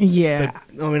had. Yeah.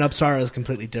 But, I mean, Upsara is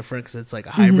completely different because it's like a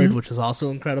hybrid, which is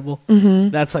also incredible. Mm-hmm.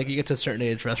 That's like you get to a certain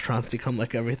age, restaurants become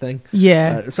like everything.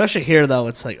 Yeah. Especially here, though,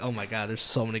 it's like, oh my God, there's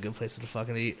so many good places to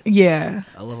fucking eat. Yeah.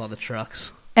 I love all the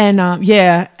trucks. And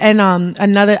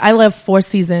another, I love Four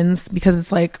Seasons because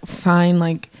it's like fine,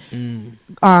 like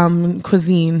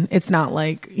cuisine. It's not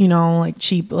like, like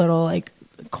cheap little like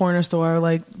corner store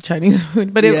like Chinese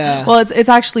food, but it's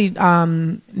actually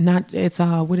not, it's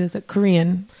what is it,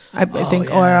 Korean I think,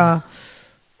 yeah.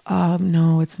 Or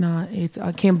no, it's not, it's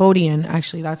Cambodian,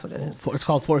 actually. That's what it is. It's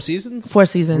called Four Seasons.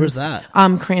 Where's that?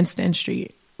 Cranston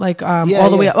Street, like all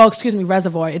the way up,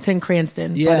 Reservoir. It's in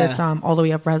Cranston, but it's all the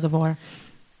way up Reservoir.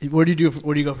 Where do you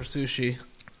go for sushi?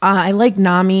 I like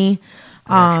Nami.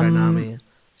 Try Nami.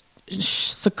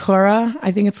 Sakura,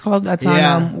 I think it's called. That's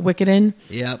on Wickeden.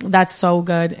 Yep. That's so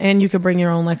good. And you can bring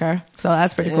your own liquor. So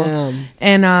that's pretty cool.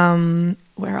 And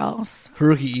where else?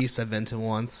 Haruki East I've been to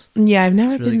once. Yeah, I've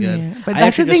never really been good. there. But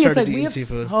that's the thing. It's like we have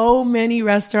seafood. so many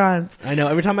restaurants. I know.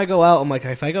 Every time I go out, I'm like,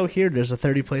 if I go here, there's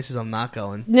 30 places I'm not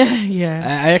going. Yeah.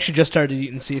 I actually just started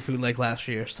eating seafood like last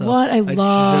year. So I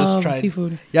love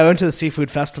seafood. Yeah, I went to the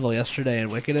seafood festival yesterday in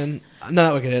Wickeden.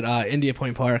 No, not Wickeden. India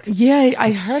Point Park. Yeah,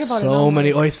 I heard about it. So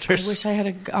many oysters. I wish I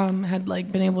had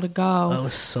like been able to go. That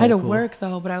was so I had to cool. work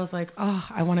though, but I was like,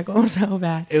 I want to go so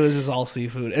bad. It was just all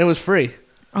seafood, and it was free.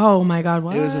 Oh my God!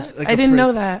 What? It was just like I didn't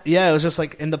know that. Yeah, it was just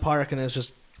like in the park, and it was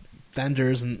just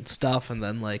vendors and stuff, and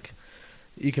then like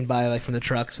you can buy like from the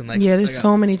trucks and like there's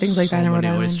so many things like that in Rhode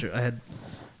Island. Oyster.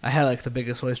 I had like the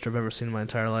biggest oyster I've ever seen in my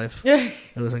entire life. Yeah,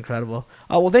 it was incredible.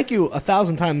 Oh well, thank you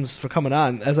 1,000 times for coming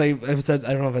on. As I've said,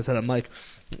 I don't know if I said it, Mike.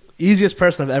 Easiest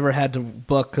person I've ever had to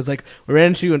book because like we ran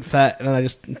into you in FET and then I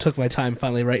just took my time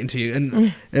finally writing to you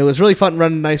and it was really fun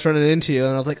running into you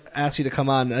and I was like asked you to come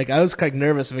on. Like I was like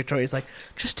nervous and Victoria's like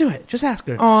just do it, just ask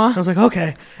her. Aww. I was like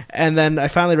okay, and then I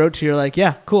finally wrote to you like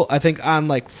yeah cool. I think on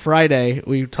like Friday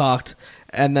we talked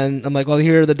and then I'm like well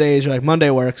here are the days. You're like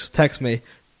Monday works, text me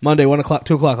Monday 1 o'clock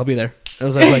 2 o'clock I'll be there. It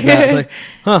was like that. It's like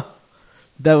huh.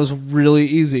 That was really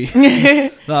easy.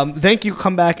 Thank you.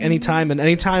 Come back anytime, and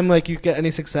anytime like you get any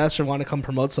success or want to come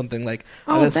promote something, like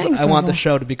thanks, I want the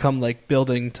show to become like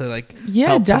building to like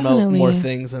help definitely promote more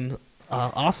things. And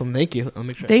awesome. Thank you. I'll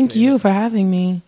make sure. Thank you for having me.